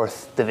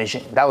 4th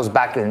division. That was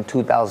back in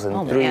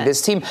 2003.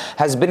 This team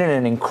has been in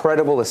an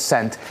incredible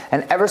ascent,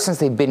 and ever since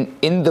they've been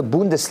in the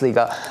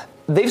Bundesliga,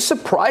 they've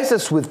surprised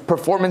us with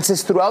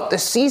performances throughout the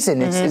season.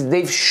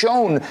 They've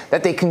shown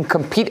that they can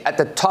compete at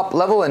the top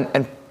level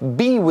and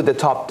be with the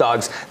top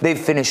dogs. They've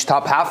finished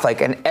top half,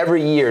 and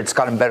every year it's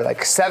gotten better,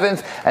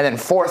 7th and then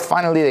 4th.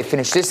 Finally, they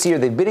finished this year.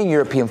 They've been in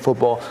European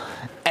football,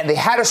 and they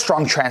had a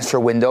strong transfer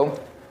window,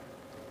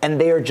 and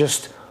they are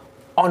just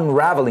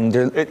unraveling.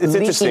 They're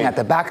leaking at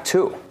the back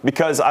too.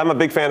 Because I'm a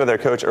big fan of their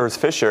coach, Urs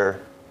Fischer,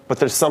 but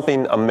there's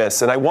something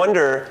amiss. And I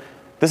wonder,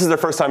 this is their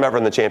first time ever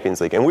in the Champions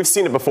League. And we've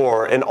seen it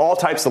before in all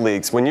types of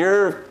leagues. When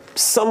you're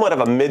somewhat of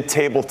a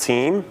mid-table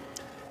team,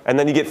 and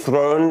then you get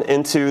thrown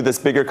into this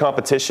bigger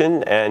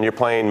competition, and you're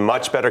playing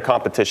much better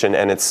competition,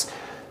 and it's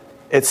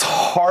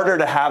harder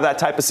to have that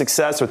type of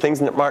success or things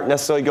that aren't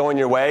necessarily going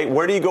your way.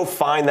 Where do you go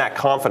find that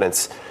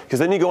confidence? Because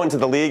then you go into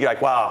the league, you're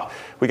like, wow,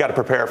 we got to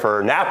prepare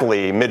for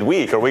Napoli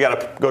midweek, or we got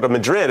to go to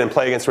Madrid and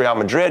play against Real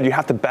Madrid. You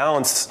have to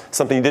balance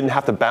something you didn't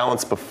have to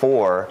balance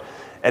before.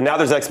 And now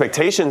there's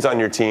expectations on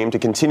your team to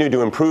continue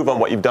to improve on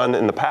what you've done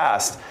in the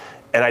past.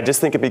 And I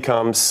just think it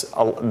becomes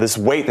this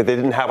weight that they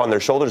didn't have on their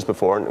shoulders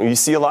before. And you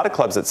see a lot of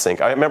clubs that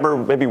sink. I remember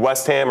maybe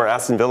West Ham or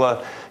Aston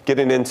Villa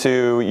getting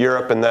into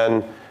Europe, and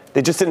then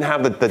they just didn't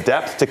have the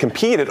depth to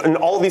compete in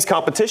all of these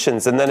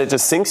competitions, and then it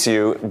just sinks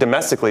you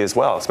domestically as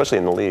well, especially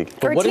in the league.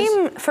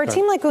 For a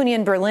team like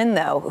Union Berlin,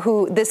 though,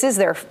 who this is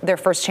their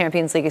first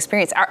Champions League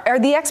experience, are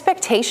the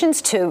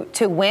expectations to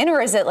win,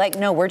 or is it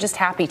no, we're just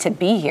happy to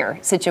be here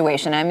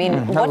situation? I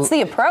mean, what's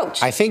the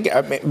approach? I think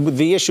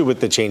the issue with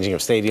the changing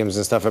of stadiums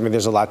and stuff,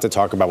 there's a lot to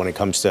talk about when it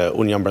comes to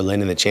Union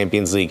Berlin in the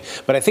Champions League.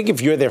 But I think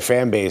if you're their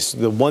fan base,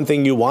 the one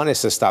thing you want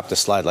is to stop the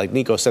slide. Like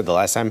Nico said, the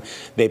last time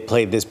they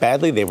played this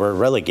badly, they were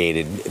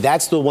relegated.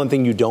 That's the one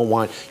thing you don't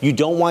want. You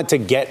don't want to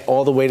get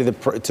all the way to the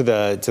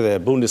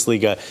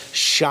Bundesliga,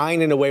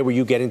 shine in a way where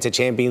you get into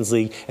Champions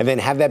League, and then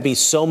have that be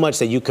so much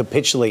that you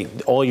capitulate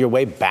all your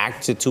way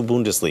back to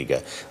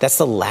Bundesliga. That's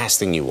the last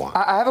thing you want.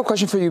 I have a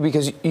question for you,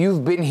 because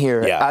you've been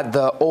here at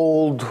the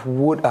old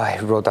wood. I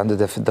wrote down by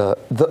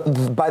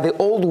the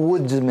old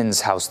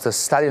Woodman's House, the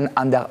Stadion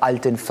an der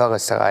Alten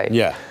Försterei.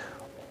 Yeah.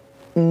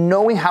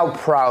 Knowing how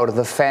proud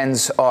the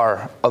fans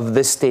are of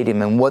this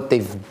stadium and what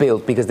they've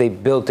built, because they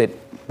built it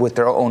with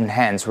their own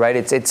hands, right?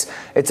 It's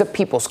a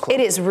people's club.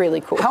 It is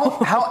really cool.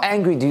 How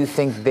angry do you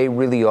think they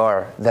really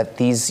are that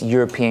these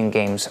European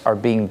games are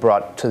being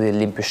brought to the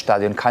Olympisch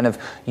Stadion, kind of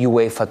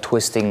UEFA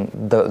twisting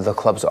the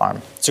club's arm?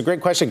 It's a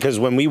great question, because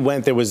when we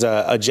went, there was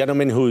a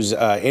gentleman who's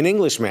an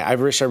Englishman. I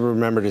wish I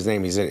remembered his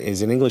name. He's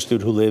an English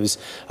dude who lives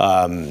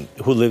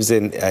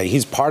in.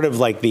 He's part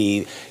of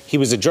he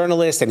was a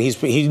journalist, and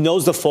he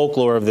knows the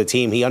folklore of the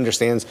team. He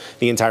understands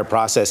the entire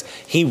process.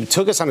 He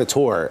took us on a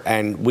tour,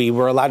 and we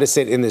were allowed to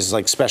sit in this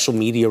special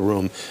media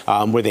room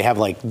where they have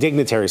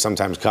dignitaries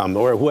sometimes come,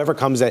 or whoever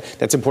comes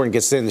that's important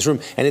gets to sit in this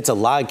room, and it's a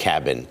log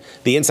cabin.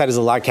 The inside is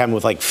a log cabin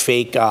with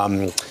fake.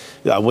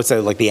 What's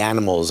that, the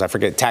animals? I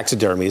forget,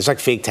 taxidermy. It's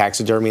fake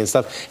taxidermy and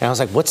stuff. And I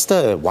was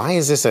why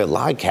is this a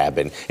log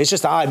cabin? It's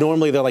just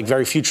normally they're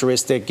very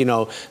futuristic,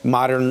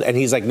 modern. And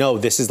he's no,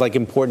 this is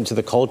important to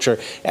the culture.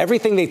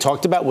 Everything they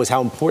talked about was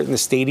how important the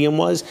stadium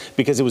was,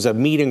 because it was a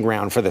meeting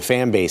ground for the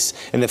fan base.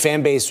 And the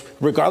fan base,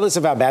 regardless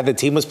of how bad the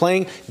team was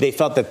playing, they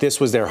felt that this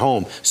was their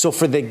home. So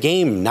for the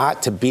games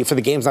not to be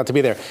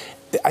there,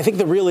 I think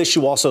the real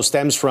issue also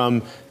stems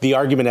from the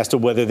argument as to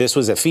whether this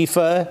was a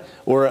FIFA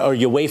or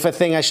UEFA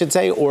thing, I should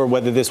say, or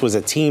whether this was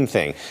a team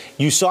thing.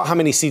 You saw how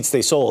many seats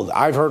they sold.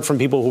 I've heard from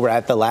people who were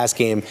at the last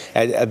game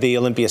at the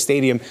Olympia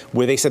Stadium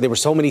where they said there were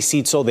so many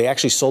seats sold, they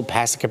actually sold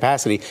past the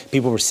capacity.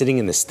 People were sitting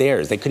in the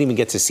stairs. They couldn't even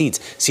get to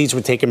seats. Seats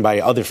were taken by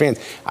other fans.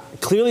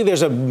 Clearly,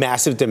 there's a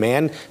massive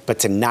demand, but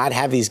to not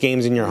have these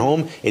games in your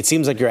home, it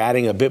seems like you're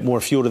adding a bit more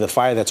fuel to the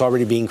fire that's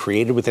already being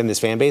created within this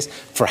fan base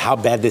for how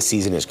bad this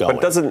season is going.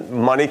 But doesn't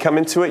money come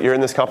into it? You're in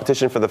this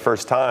competition for the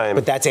first time.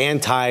 But that's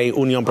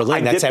anti-Union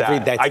Berlin. That's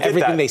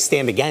everything they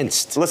stand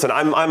against. Listen,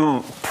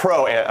 I'm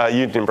pro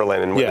Union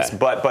Berlin in this,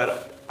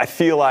 but I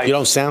feel like you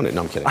don't sound it.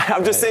 No, I'm kidding.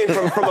 I'm just saying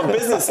from a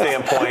business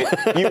standpoint,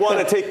 you want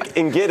to take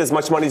and get as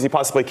much money as you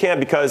possibly can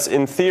because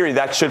in theory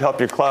that should help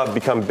your club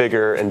become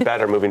bigger and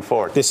better moving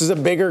forward. This is a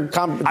much bigger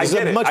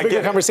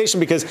conversation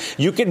because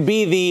you could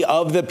be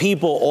of the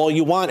people all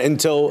you want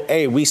until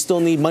we still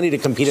need money to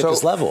compete at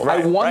this level.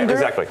 Right,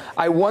 exactly.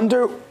 I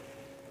wonder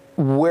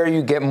where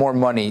you get more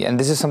money, and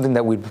this is something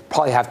that we'd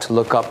probably have to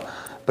look up.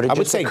 But I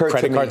would say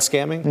credit card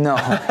scamming? No.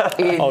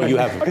 You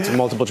have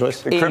multiple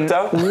choice?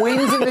 Crypto?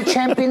 Wins in the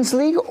Champions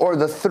League or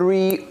the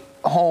 3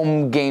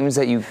 home games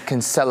that you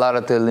can sell out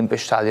at the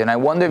Olympiastadion? I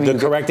wonder if the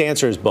correct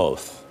answer is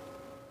both.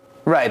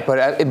 Right,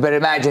 but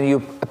imagine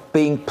you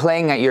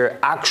playing at your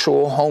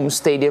actual home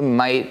stadium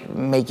might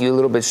make you a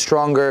little bit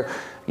stronger.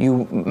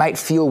 You might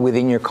feel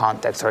within your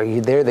context. Are you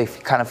there? They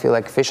kind of feel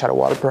like fish out of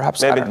water,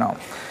 perhaps? Maybe. I don't know.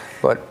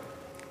 But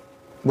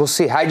we'll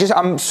see.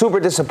 I'm super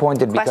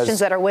disappointed because questions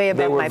that are way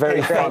above my they were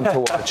very pay grade. fun to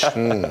watch.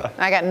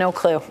 I got no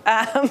clue.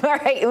 All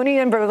right,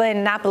 Union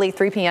Berlin, Napoli,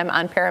 3 p.m.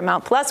 on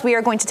Paramount Plus. We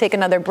are going to take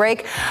another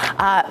break.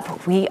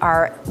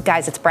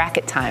 Guys, it's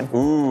bracket time.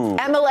 Ooh.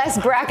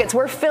 MLS brackets.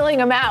 We're filling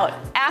them out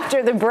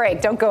after the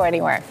break. Don't go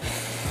anywhere.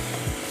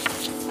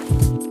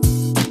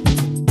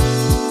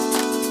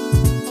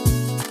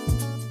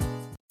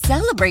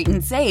 Celebrate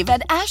and save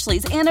at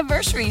Ashley's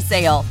Anniversary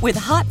Sale. With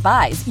Hot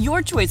Buys,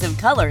 your choice of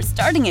colors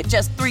starting at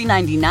just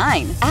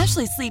 $3.99.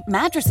 Ashley Sleep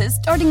mattresses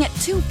starting at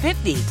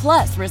 $2.50.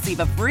 Plus, receive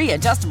a free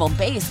adjustable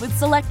base with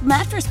select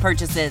mattress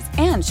purchases.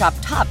 And shop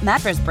top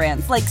mattress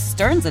brands like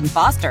Stearns &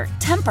 Foster,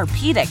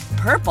 Tempur-Pedic,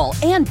 Purple,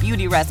 and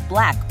Beautyrest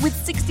Black with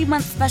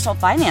 60-month special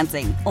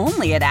financing.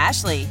 Only at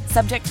Ashley.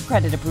 Subject to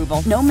credit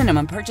approval. No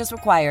minimum purchase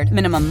required.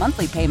 Minimum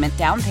monthly payment,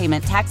 down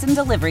payment, tax, and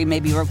delivery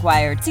may be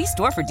required. See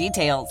store for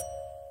details.